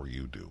die before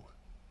you do.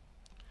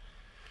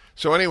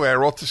 So anyway, I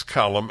wrote this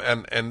column,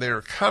 and there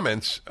are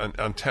comments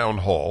on Town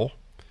Hall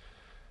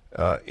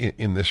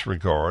in this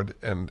regard,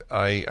 and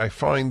I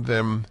find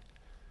them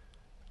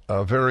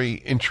very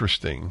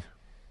interesting.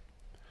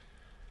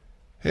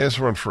 Here's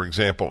one, for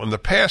example. In the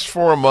past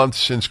 4 months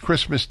since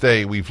Christmas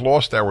Day, we've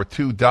lost our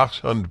 2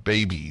 dachshund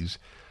babies,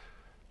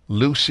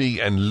 Lucy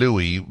and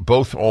Louie,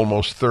 both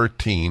almost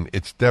 13.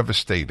 It's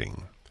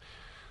devastating.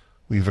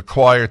 We've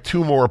acquired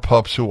 2 more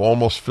pups who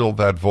almost filled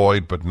that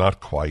void, but not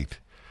quite.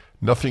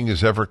 Nothing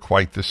is ever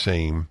quite the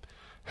same.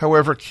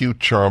 However cute,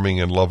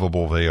 charming, and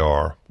lovable they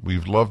are,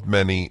 we've loved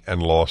many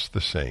and lost the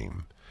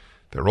same.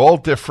 They're all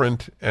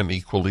different and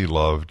equally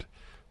loved.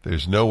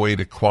 There's no way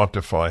to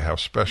quantify how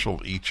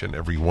special each and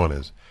every one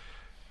is.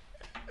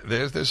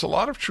 There's a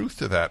lot of truth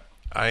to that.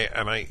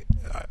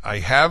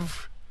 I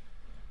have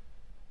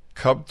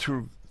come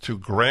to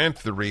grant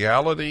the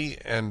reality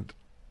and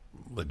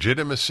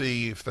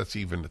legitimacy, if that's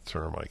even a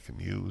term I can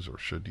use or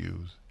should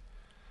use,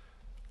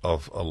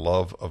 of a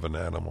love of an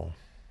animal.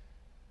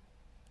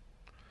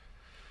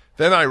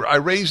 Then I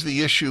raise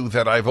the issue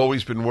that I've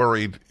always been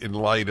worried in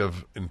light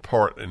of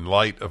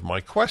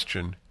my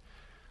question,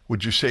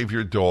 would you save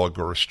your dog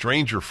or a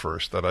stranger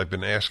first, that I've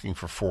been asking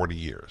for 40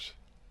 years.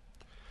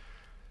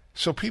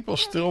 So people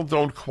still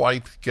don't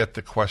quite get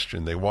the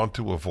question. They want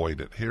to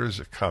avoid it. Here's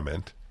a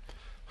comment.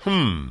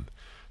 To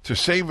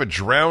save a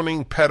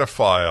drowning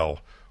pedophile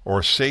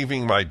or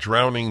saving my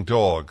drowning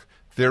dog,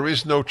 there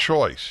is no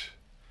choice.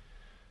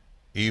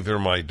 Either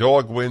my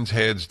dog wins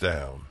hands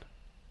down.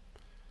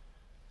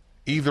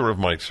 Either of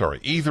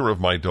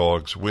my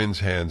dogs wins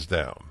hands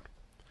down.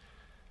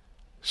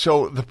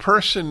 So the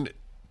person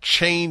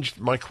changed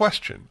my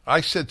question. I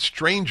said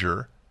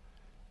stranger,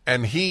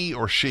 and he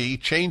or she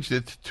changed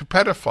it to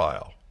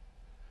pedophile.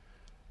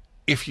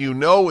 If you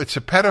know it's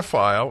a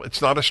pedophile,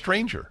 it's not a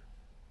stranger.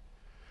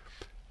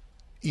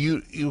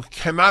 You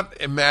cannot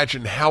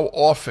imagine how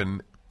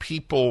often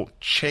people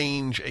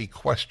change a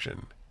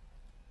question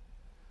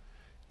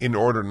in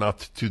order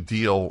not to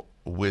deal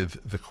with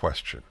the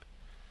question.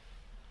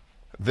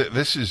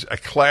 This is a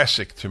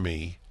classic to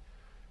me.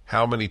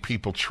 How many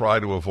people try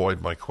to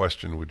avoid my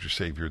question, would you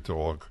save your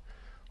dog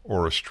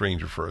or a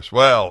stranger first?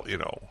 Well,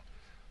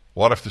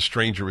 what if the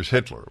stranger is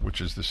Hitler,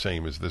 which is the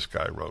same as this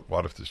guy wrote?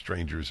 What if the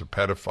stranger is a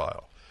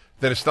pedophile?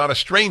 Then it's not a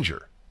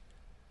stranger.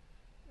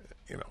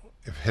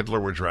 If Hitler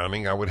were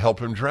drowning, I would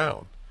help him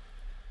drown.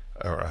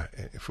 Or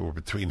if it were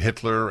between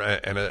Hitler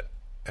and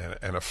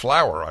a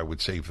flower, I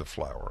would save the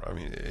flower. I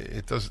mean,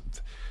 it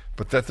doesn't,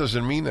 but that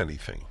doesn't mean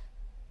anything.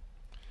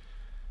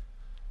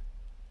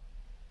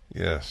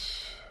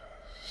 Yes.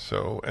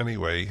 So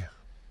anyway,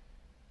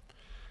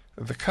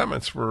 the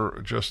comments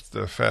were just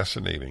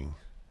fascinating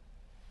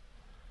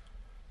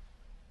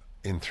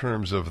in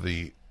terms of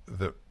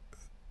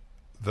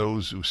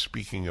those who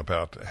speaking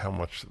about how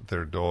much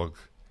their dog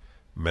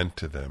meant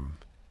to them,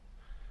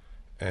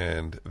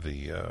 and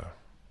the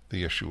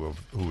issue of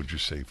who would you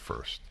save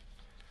first.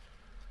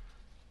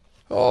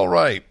 All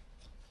right.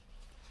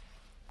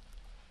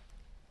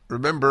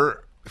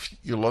 Remember, if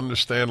you'll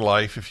understand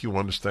life if you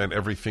understand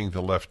everything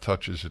the left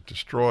touches, it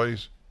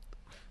destroys.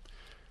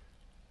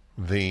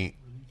 The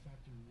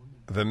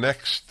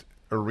next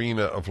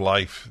arena of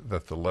life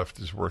that the left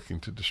is working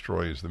to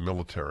destroy is the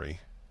military.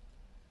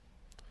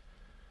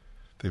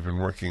 They've been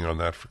working on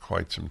that for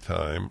quite some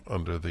time.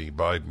 Under the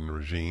Biden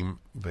regime,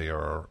 they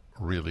are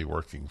really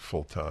working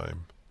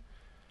full-time.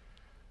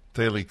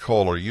 Daily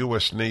Caller,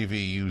 U.S. Navy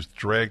used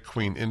drag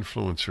queen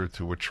influencer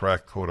to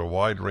attract, quote, a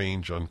wide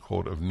range,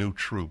 unquote, of new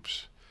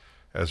troops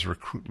as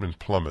recruitment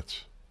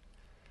plummets.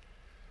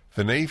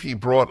 The Navy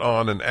brought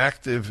on an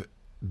active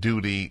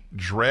duty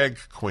drag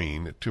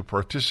queen to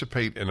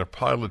participate in a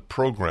pilot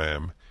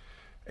program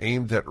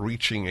aimed at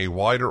reaching a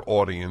wider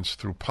audience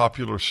through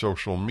popular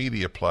social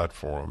media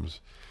platforms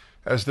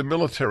as the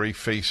military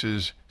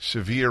faces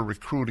severe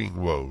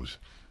recruiting woes,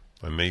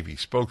 a Navy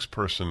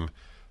spokesperson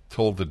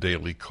told the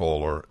Daily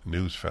Caller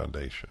News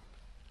Foundation.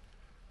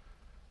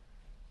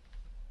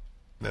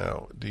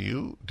 Now, do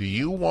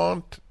you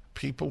want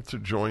people to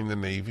join the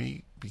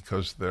Navy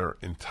because they're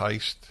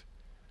enticed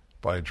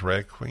by a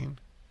drag queen?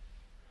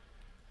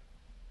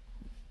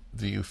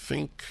 Do you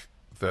think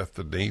that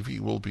the Navy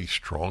will be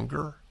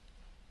stronger?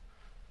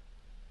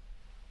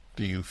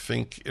 Do you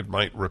think it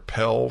might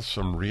repel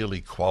some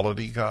really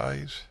quality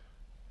guys?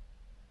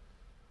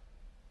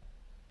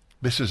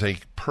 This is a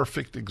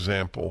perfect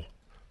example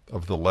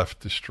of the left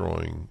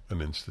destroying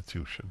an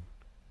institution.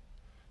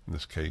 In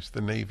this case,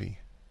 the Navy.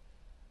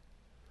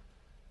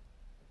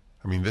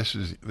 I mean, this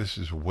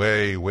is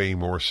way, way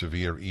more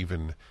severe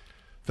even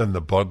than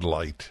the Bud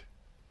Light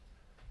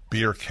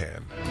beer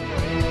can.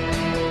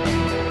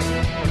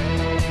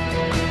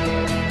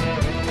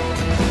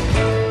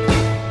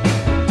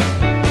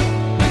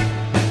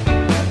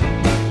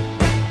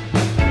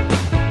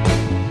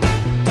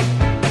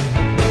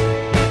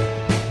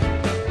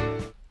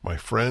 My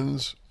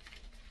friends,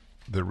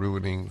 they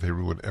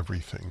ruin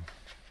everything.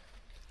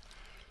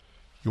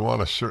 You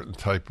want a certain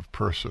type of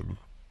person,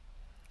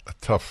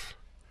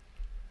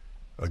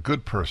 a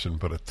good person,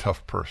 but a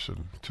tough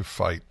person to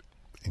fight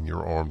in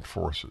your armed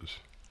forces.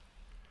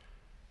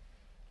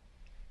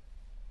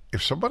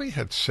 If somebody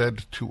had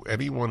said to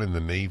anyone in the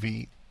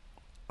Navy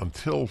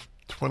until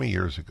 20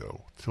 years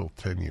ago, till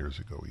 10 years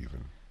ago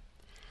even,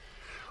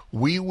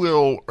 we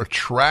will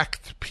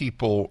attract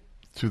people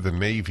to the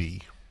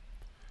Navy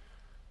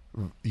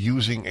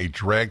using a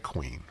drag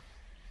queen,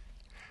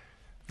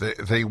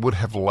 they would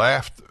have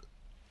laughed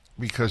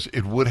because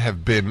it would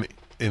have been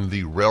in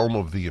the realm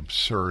of the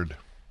absurd.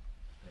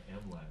 I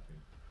am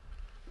laughing.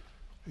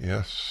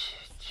 Yes,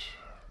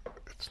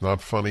 it's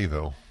not funny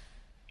though.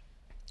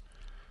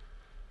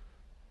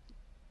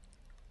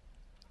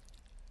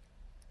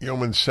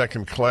 Yeoman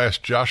Second Class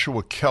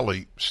Joshua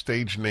Kelly,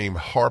 stage name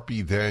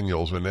Harpy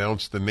Daniels,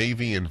 announced the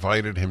Navy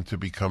invited him to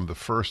become the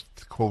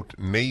first, quote,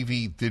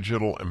 Navy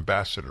digital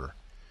ambassador,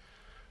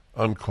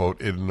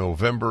 unquote, in a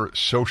November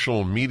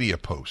social media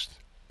post,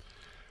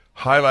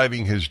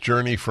 highlighting his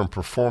journey from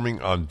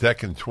performing on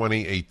deck in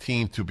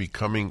 2018 to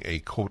becoming a,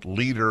 quote,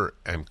 leader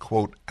and,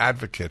 quote,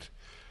 advocate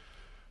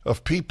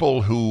of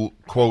people who,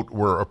 quote,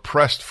 were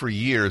oppressed for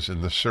years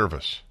in the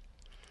service.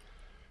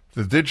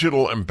 The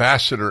Digital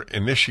Ambassador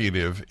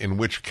Initiative, in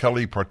which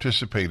Kelly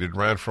participated,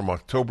 ran from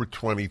October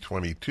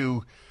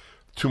 2022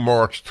 to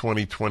March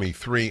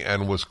 2023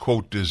 and was,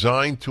 quote,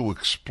 designed to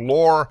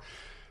explore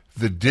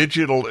the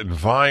digital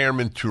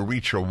environment to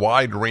reach a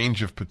wide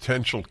range of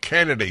potential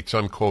candidates,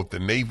 unquote, the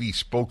Navy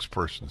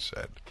spokesperson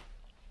said.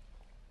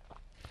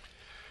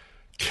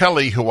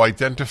 Kelly, who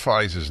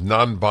identifies as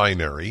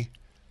non-binary,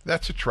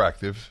 that's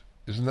attractive,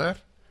 isn't that?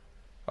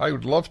 I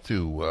would love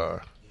to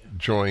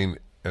join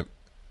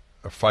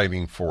a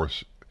fighting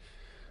force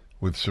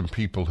with some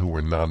people who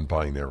were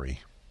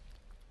non-binary.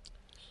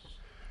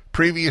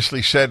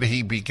 Previously said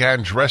he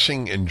began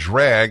dressing in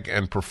drag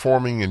and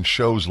performing in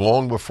shows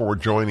long before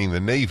joining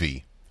the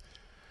Navy.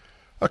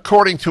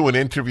 According to an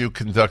interview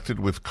conducted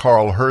with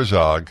Carl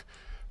Herzog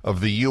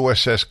of the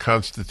USS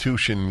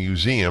Constitution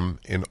Museum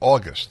in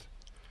August,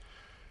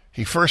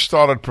 he first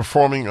started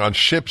performing on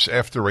ships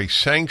after a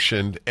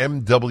sanctioned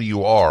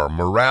MWR,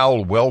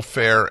 Morale,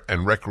 Welfare,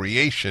 and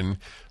Recreation,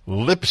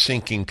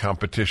 lip-syncing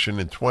competition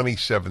in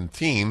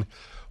 2017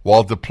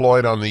 while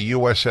deployed on the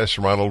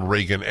USS Ronald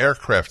Reagan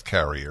aircraft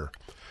carrier.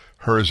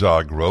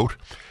 Herzog wrote,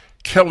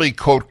 Kelly,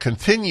 quote,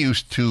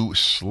 continues to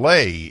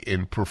slay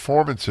in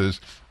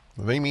performances.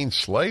 They mean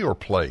slay or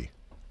play?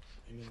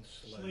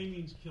 Slay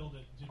means killed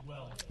it, did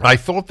well.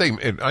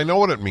 I know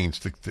what it means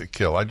to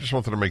kill. I just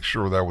wanted to make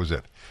sure that was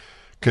it.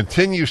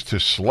 Continues to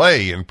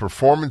slay in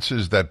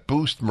performances that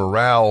boost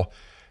morale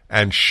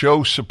and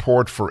show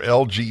support for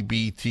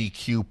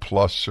LGBTQ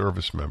plus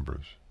service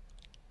members.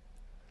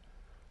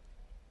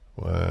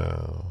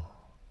 Wow.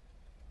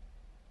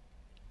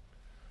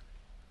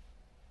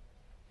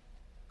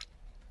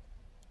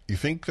 You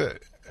think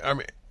that, I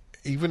mean,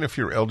 even if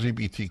you're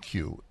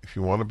LGBTQ, if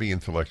you want to be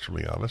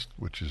intellectually honest,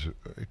 which is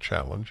a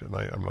challenge, and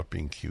I'm not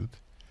being cute,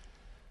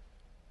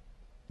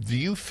 do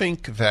you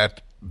think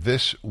that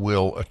this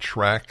will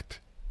attract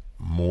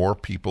more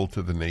people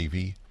to the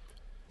Navy?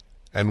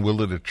 And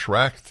will it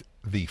attract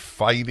the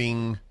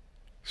fighting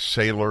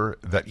sailor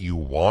that you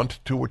want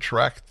to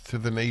attract to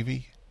the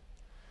Navy?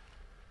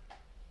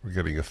 We're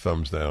getting a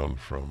thumbs down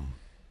from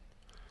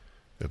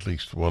at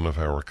least one of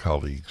our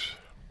colleagues.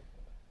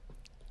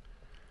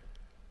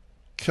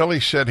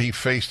 Kelly said he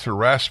faced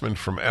harassment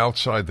from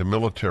outside the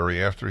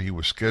military after he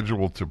was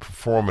scheduled to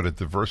perform at a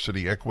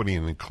diversity, equity,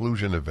 and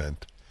inclusion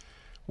event.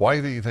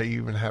 Why do they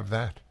even have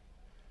that?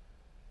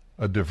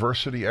 A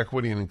diversity,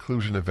 equity, and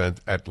inclusion event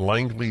at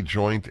Langley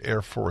Joint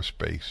Air Force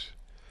Base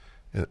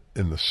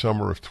in the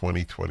summer of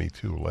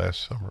 2022,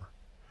 last summer.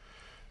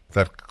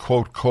 That,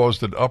 quote,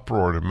 caused an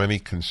uproar to many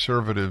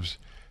conservatives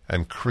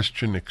and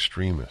Christian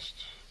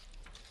extremists.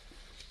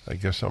 I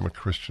guess I'm a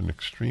Christian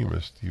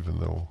extremist,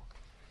 even though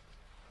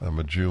I'm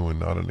a Jew and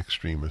not an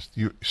extremist.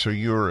 So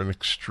you're an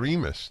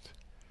extremist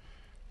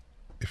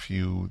if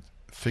you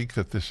think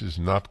that this is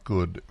not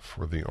good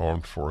for the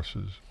armed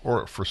forces,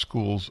 or for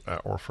schools,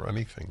 or for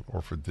anything,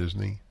 or for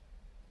Disney.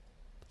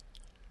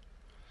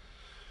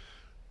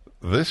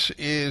 This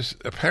is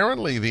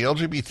apparently the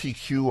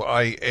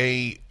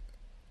LGBTQIA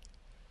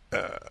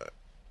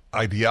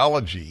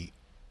ideology,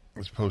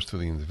 as opposed to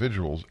the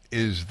individuals,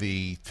 is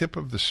the tip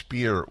of the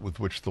spear with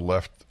which the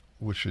left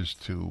wishes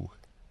to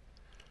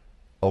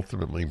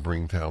ultimately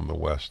bring down the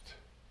West.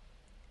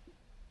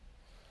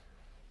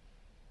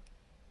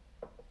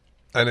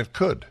 And it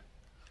could.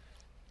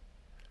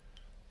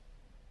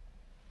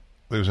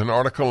 There's an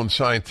article in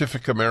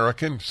Scientific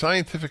American,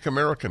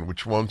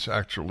 which once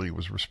actually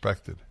was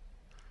respected.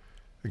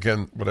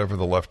 Again, whatever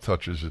the left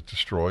touches, it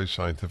destroys.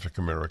 Scientific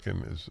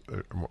American is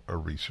a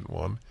recent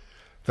one.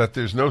 That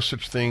there's no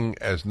such thing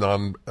as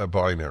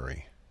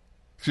non-binary.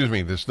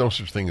 There's no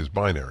such thing as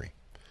binary.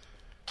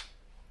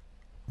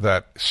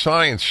 That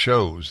science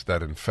shows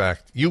that, in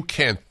fact, you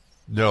can't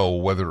know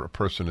whether a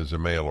person is a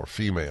male or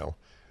female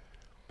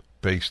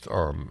based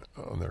on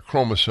their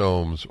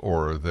chromosomes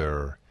or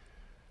their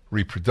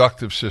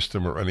reproductive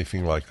system or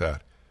anything like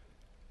that.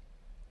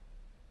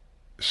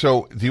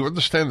 So, do you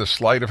understand the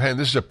sleight of hand?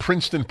 This is a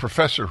Princeton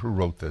professor who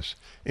wrote this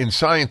in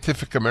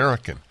Scientific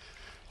American.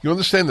 You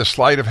understand the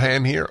sleight of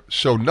hand here?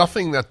 So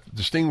nothing that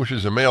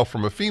distinguishes a male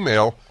from a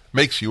female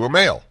makes you a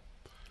male.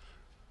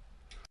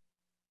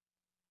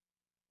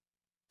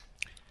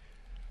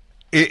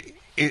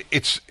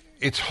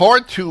 It's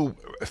hard to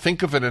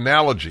think of an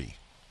analogy.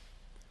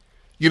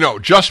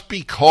 Just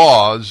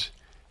because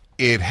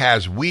it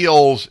has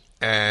wheels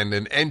and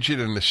an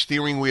engine and a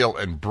steering wheel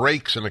and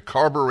brakes and a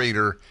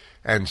carburetor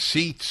and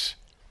seats,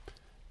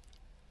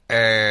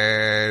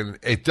 and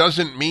it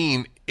doesn't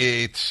mean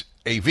it's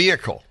a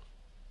vehicle.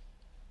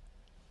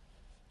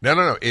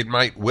 No. It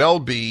might well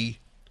be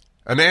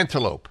an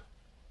antelope.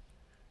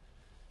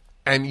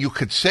 And you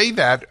could say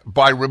that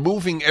by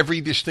removing every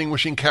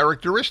distinguishing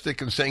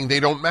characteristic and saying they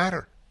don't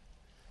matter.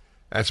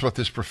 That's what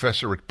this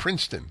professor at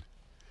Princeton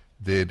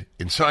did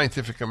in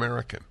Scientific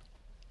American.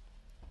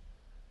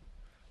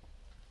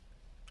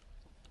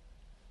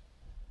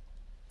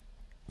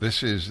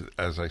 This is,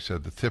 as I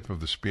said, the tip of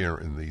the spear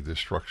in the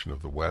destruction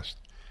of the West.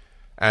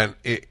 And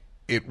it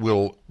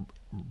will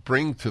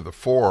bring to the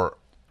fore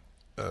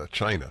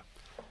China.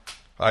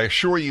 I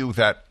assure you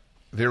that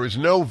there is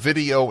no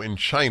video in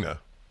China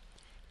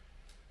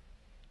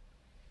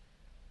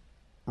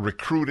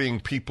recruiting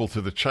people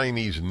to the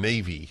Chinese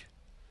Navy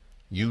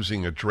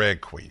using a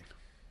drag queen.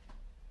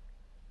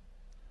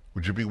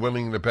 Would you be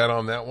willing to bet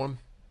on that one?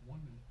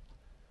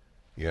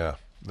 Yeah,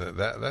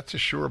 that's a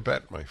sure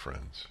bet, my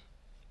friends.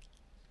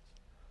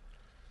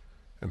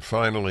 And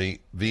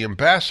finally, the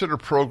ambassador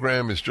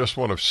program is just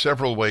one of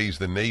several ways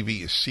the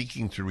Navy is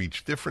seeking to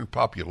reach different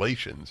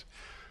populations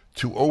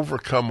to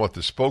overcome what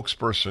the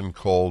spokesperson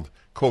called,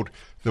 quote,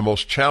 the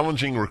most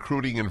challenging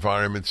recruiting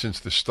environment since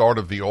the start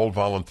of the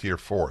all-volunteer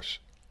force.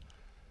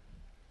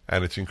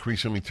 And it's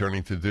increasingly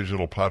turning to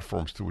digital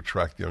platforms to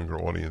attract younger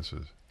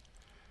audiences.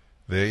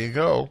 There you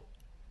go.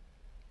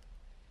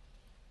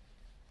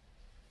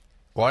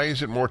 Why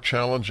is it more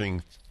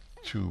challenging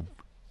to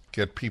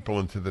get people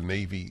into the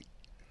Navy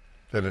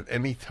than at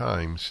any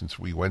time since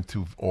we went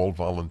to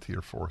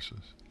all-volunteer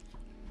forces?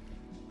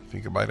 I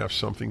think it might have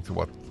something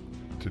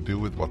to do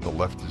with what the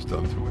left has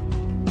done to it.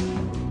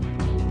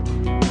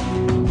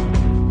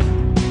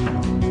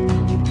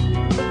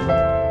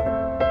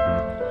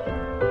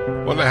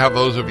 I wonder how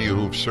those of you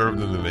who've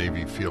served in the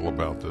Navy feel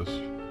about this.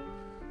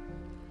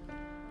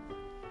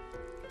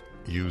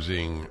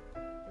 Using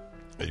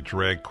a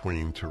drag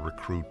queen to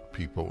recruit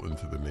people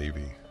into the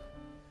Navy.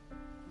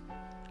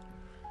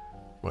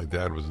 My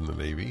dad was in the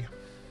Navy.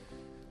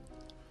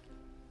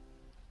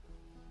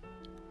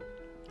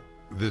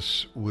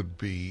 This would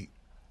be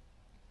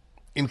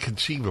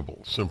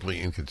inconceivable,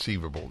 simply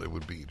inconceivable. It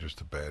would be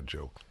just a bad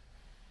joke.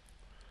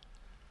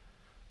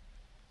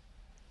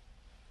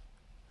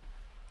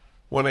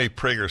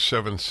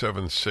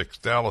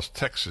 1-8-Prager-776, Dallas,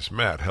 Texas.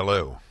 Matt,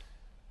 hello.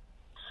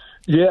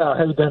 Yeah,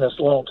 hey Dennis,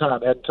 long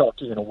time. I hadn't talked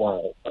to you in a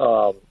while.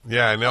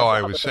 Yeah, I know.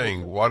 I was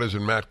saying, why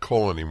doesn't Matt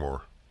call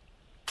anymore?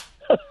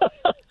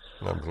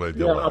 I'm glad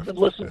you laughed. I've been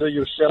listening to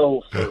your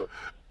show for.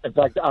 In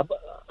fact, I've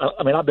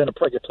been a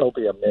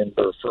Pragertopia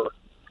member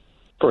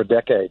for a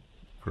decade.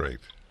 Great.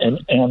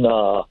 And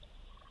I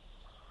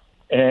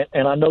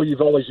know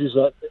you've always used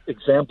that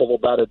example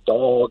about a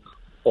dog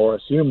or a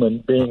human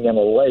being in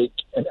a lake,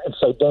 and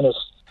say Dennis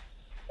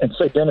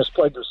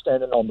Prager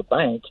standing on the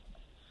bank,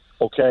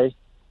 okay?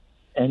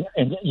 And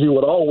you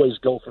would always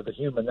go for the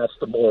human. That's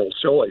the moral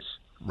choice.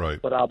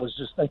 Right. But I was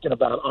just thinking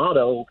about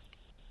Otto,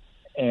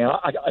 and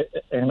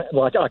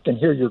I can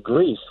hear your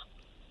grief.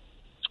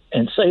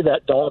 And say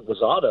that dog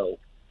was Otto,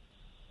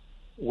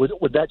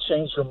 would that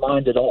change your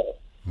mind at all?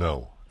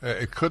 No,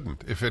 it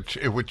couldn't. If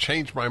it would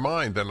change my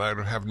mind, then I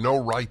would have no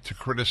right to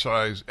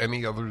criticize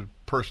any other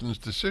person's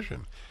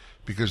decision,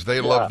 because they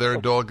love their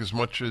dog as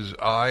much as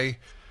I,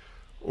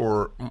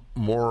 or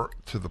more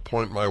to the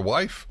point my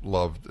wife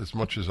loved as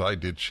much as I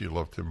did. She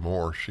loved him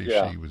more. She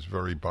was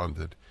very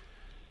bonded.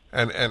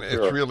 And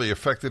it's really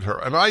affected her.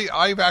 And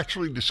I've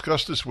actually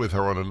discussed this with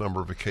her on a number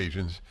of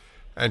occasions,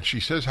 and she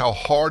says how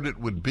hard it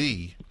would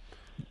be.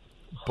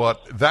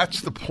 But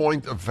that's the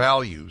point of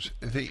values.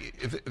 I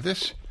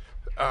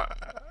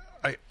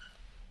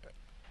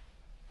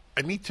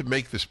need to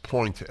make this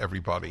point to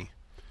everybody.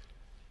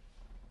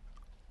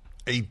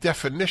 A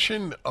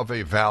definition of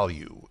a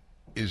value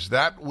is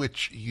that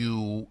which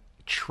you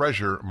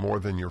treasure more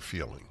than your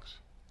feelings.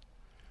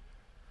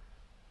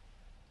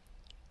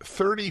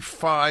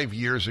 35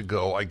 years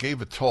ago, I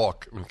gave a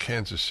talk in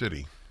Kansas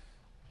City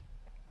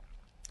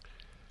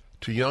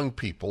to young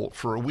people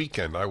for a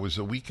weekend. I was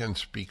a weekend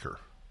speaker.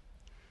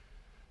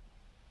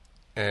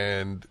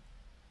 And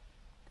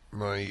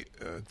my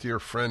dear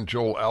friend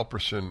Joel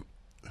Alperson,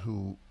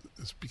 who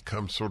has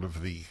become sort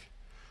of the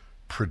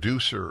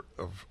producer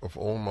of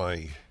all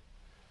my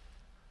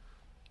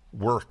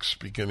works,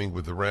 beginning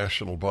with the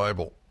Rational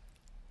Bible,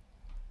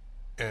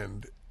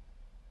 and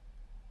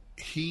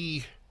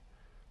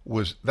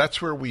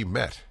that's where we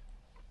met.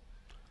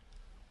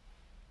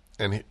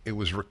 And it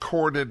was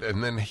recorded,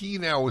 and then he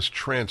now has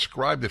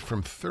transcribed it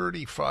from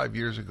 35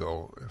 years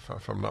ago,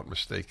 if I'm not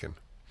mistaken.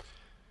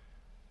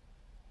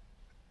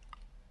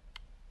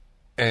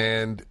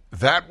 And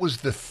that was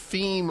the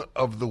theme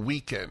of the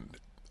weekend.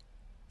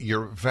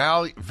 Your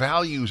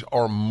values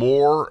are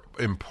more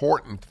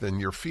important than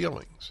your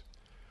feelings.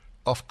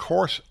 Of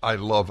course, I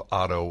love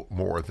Otto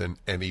more than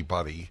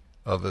anybody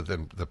other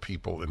than the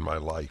people in my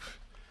life.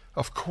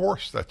 Of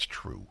course, that's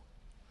true.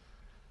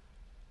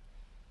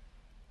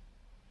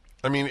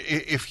 I mean,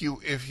 if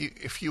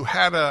you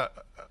had a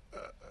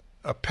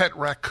pet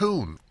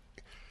raccoon,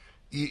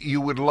 you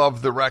would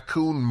love the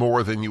raccoon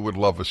more than you would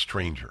love a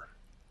stranger.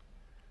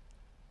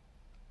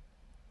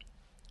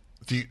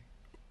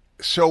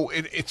 So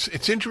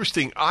it's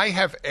interesting. I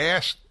have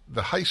asked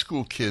the high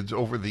school kids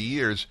over the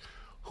years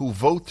who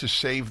vote to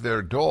save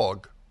their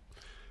dog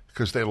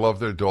because they love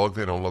their dog,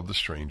 they don't love the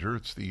stranger.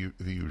 It's the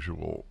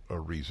usual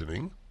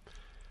reasoning.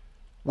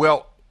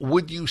 Well,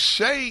 would you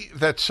say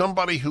that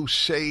somebody who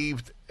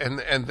saved, and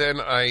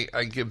then I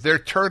give their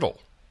turtle,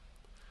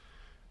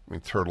 I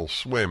mean, turtles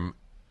swim,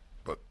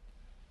 but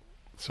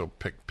so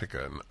pick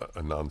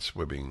a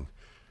non-swimming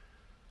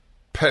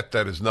pet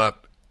that is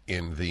not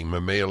in the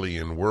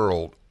mammalian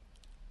world,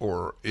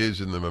 or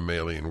is in the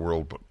mammalian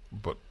world,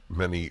 but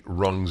many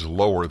rungs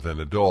lower than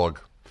a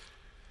dog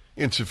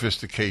in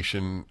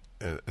sophistication,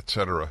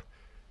 etc.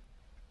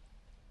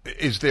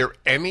 Is there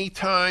any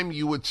time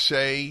you would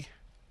say,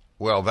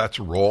 well, that's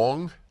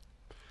wrong?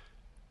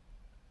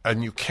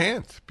 And you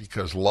can't,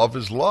 because love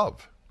is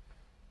love.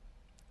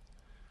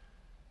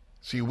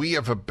 See, we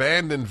have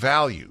abandoned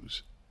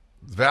values.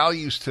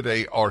 Values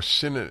today are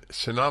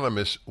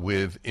synonymous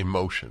with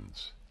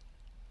emotions.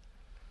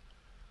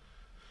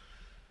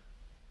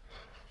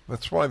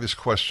 That's why this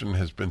question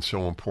has been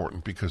so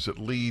important, because it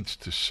leads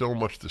to so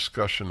much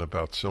discussion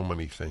about so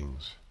many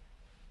things.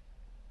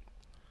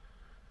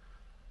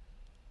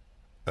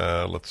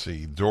 Let's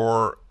see.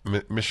 Dorr,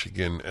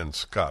 Michigan, and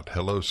Scott.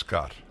 Hello,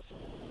 Scott.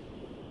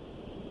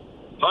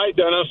 Hi,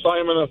 Dennis.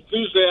 I'm an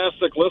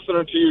enthusiastic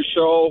listener to your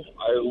show.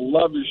 I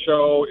love your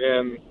show,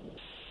 and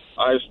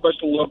I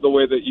especially love the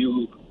way that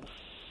you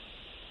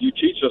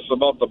teach us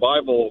about the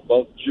Bible,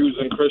 both Jews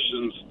and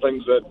Christians,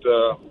 things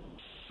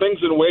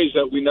in ways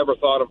that we never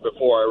thought of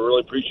before. I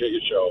really appreciate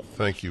your show.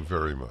 Thank you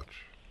very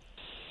much.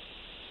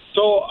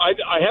 So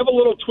I have a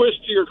little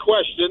twist to your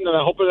question, and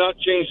I hope I'm not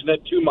changing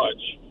it too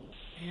much.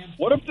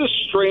 What if this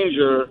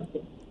stranger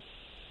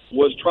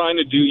was trying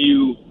to do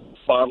you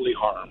bodily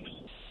harm?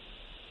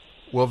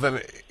 Well,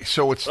 then,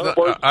 so it's not,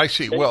 I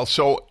see. Well,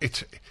 so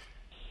it's,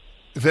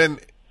 then,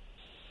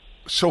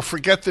 so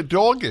forget the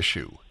dog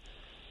issue.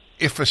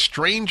 If a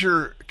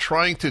stranger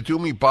trying to do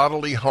me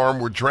bodily harm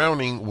were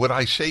drowning, would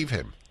I save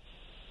him?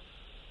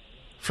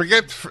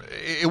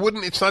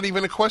 It's not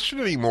even a question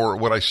anymore,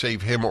 would I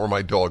save him or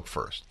my dog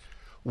first?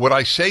 Would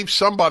I save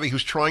somebody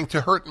who's trying to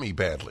hurt me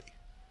badly?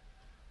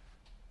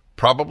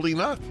 Probably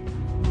not.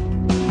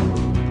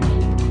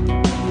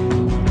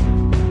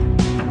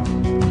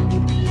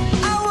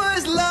 I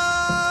was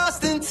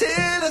lost until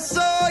I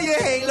saw your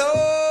halo.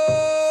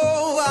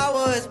 I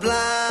was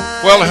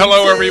blind. Well,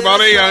 hello,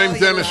 everybody. I'm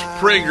Dennis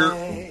Prager,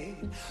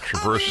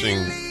 traversing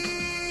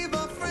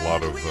a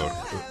lot of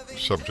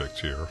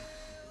subjects here.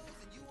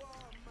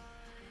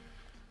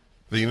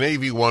 The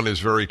Navy one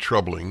is very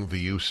troubling, the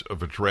use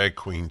of a drag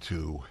queen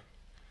to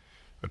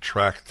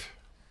attract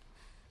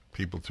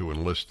people to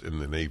enlist in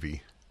the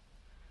Navy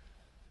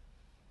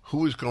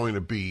who is going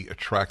to be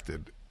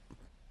attracted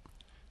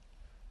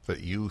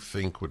that you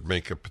think would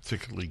make a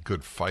particularly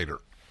good fighter,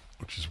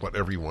 which is what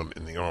everyone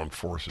in the armed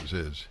forces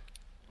is,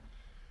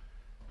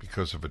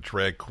 because of a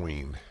drag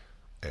queen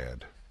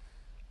ad.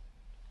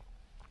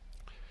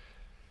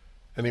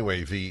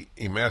 Anyway, the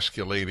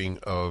emasculating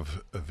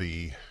of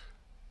the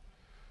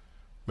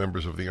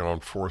members of the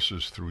armed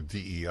forces through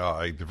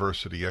DEI,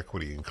 diversity,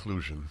 equity,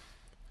 inclusion,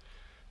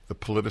 the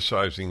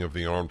politicizing of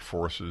the armed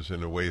forces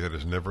in a way that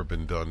has never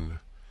been done,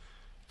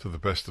 to the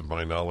best of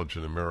my knowledge,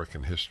 in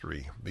American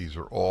history. These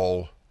are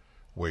all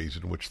ways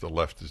in which the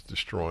left is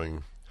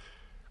destroying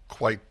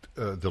quite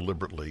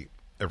deliberately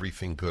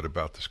everything good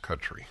about this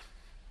country.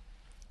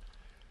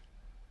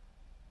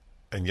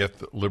 And yet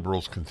the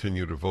liberals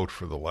continue to vote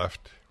for the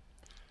left.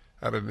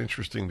 I had an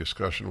interesting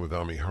discussion with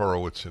Ami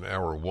Horowitz in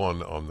hour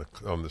one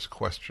on this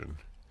question,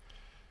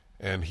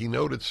 and he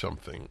noted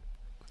something.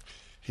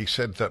 He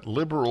said that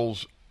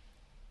liberals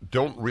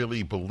don't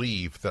really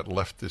believe that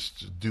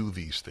leftists do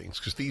these things,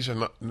 because these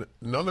are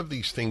none of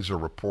these things are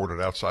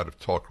reported outside of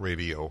talk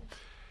radio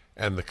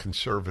and the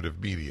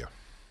conservative media.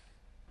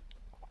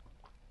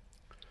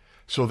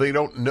 So they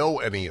don't know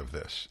any of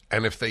this.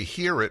 And if they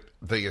hear it,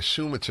 they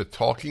assume it's a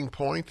talking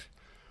point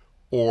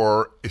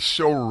or is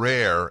so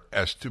rare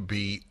as to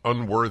be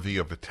unworthy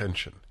of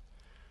attention.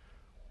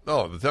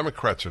 No, the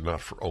Democrats are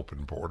not for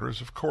open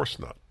borders. Of course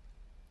not.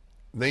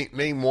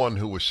 Name one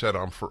who has said,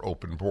 I'm for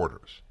open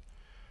borders.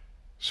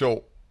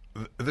 So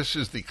this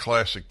is the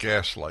classic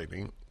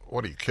gaslighting.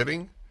 What, are you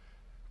kidding?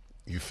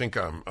 You think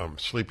I'm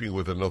sleeping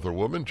with another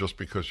woman just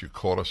because you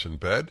caught us in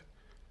bed?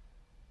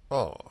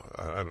 Oh,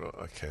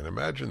 I can't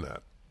imagine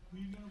that.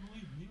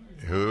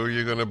 Who are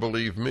you going to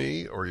believe,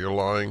 me or your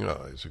lying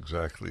eyes?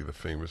 Exactly the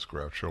famous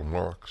Groucho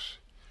Marx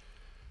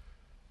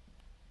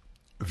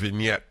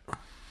vignette.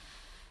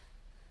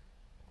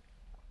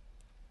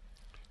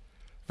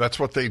 That's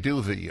what they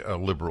do, the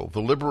liberal.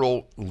 The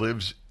liberal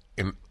lives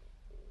in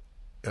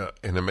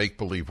a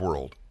make-believe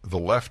world. The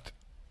left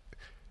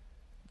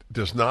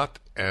does not,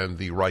 and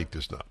the right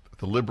does not.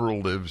 The liberal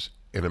lives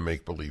in a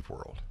make-believe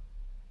world.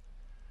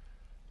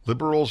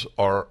 Liberals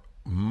are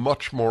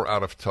much more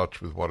out of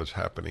touch with what is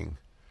happening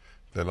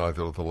than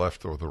either the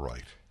left or the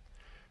right.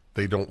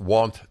 They don't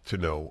want to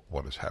know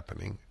what is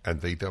happening,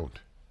 and they don't.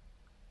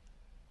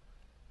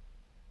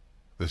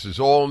 This is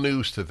all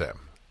news to them.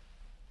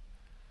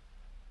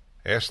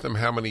 Ask them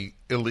how many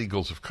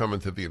illegals have come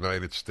into the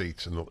United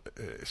States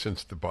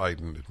since the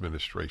Biden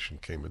administration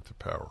came into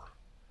power.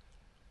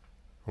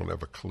 Won't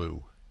have a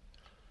clue.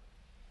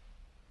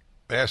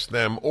 Ask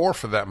them, or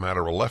for that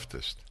matter, a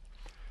leftist,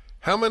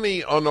 how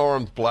many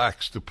unarmed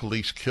blacks do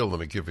police kill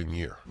in a given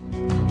year?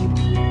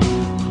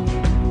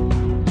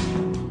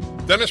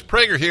 Dennis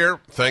Prager here.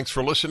 Thanks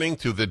for listening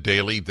to the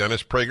Daily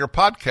Dennis Prager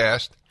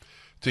Podcast.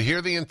 To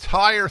hear the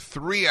entire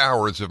 3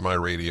 hours of my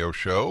radio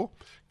show,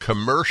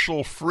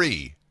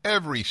 commercial-free,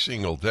 every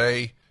single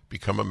day,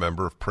 become a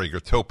member of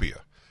Pragertopia.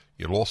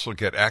 You'll also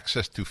get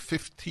access to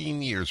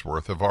 15 years'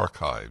 worth of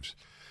archives,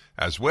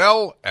 as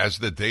well as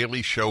the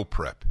daily show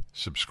prep.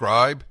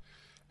 Subscribe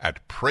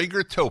at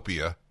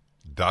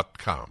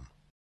Pragertopia.com.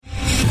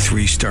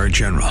 3-star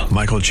General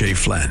Michael J.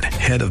 Flynn,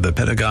 head of the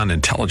Pentagon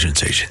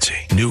Intelligence Agency,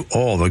 knew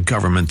all the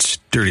government's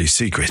dirty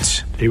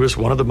secrets. He was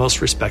one of the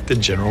most respected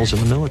generals in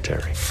the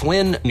military.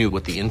 Flynn knew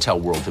what the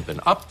intel world had been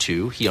up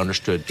to. He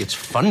understood its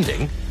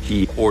funding.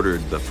 He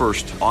ordered the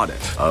first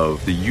audit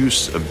of the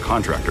use of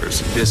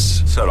contractors.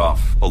 This set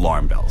off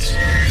alarm bells.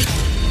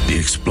 The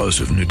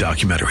explosive new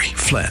documentary,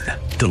 Flynn,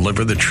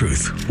 Deliver the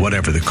Truth,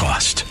 Whatever the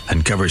Cost,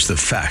 uncovers the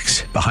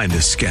facts behind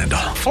this scandal.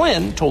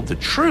 Flynn told the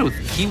truth.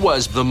 He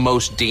was the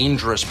most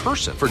dangerous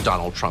person for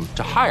Donald Trump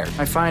to hire.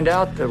 I find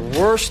out the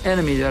worst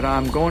enemy that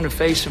I'm going to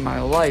face in my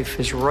life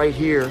is right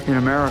here in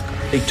America.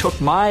 They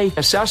took my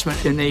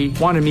assessment and they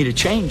wanted me to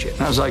change it.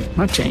 And I was like, I'm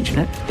not changing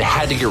it. They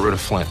had to get rid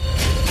of Flynn.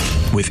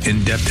 With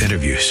in-depth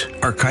interviews,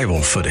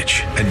 archival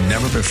footage, and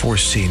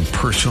never-before-seen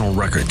personal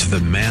records of the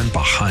man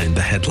behind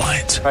the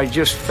headlines. I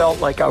just felt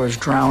like I was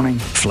drowning.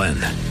 Flynn,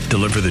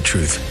 Deliver the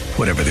Truth,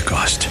 Whatever the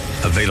Cost.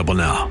 Available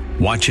now.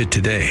 Watch it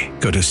today.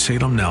 Go to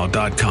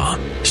salemnow.com.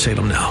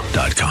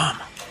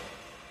 salemnow.com.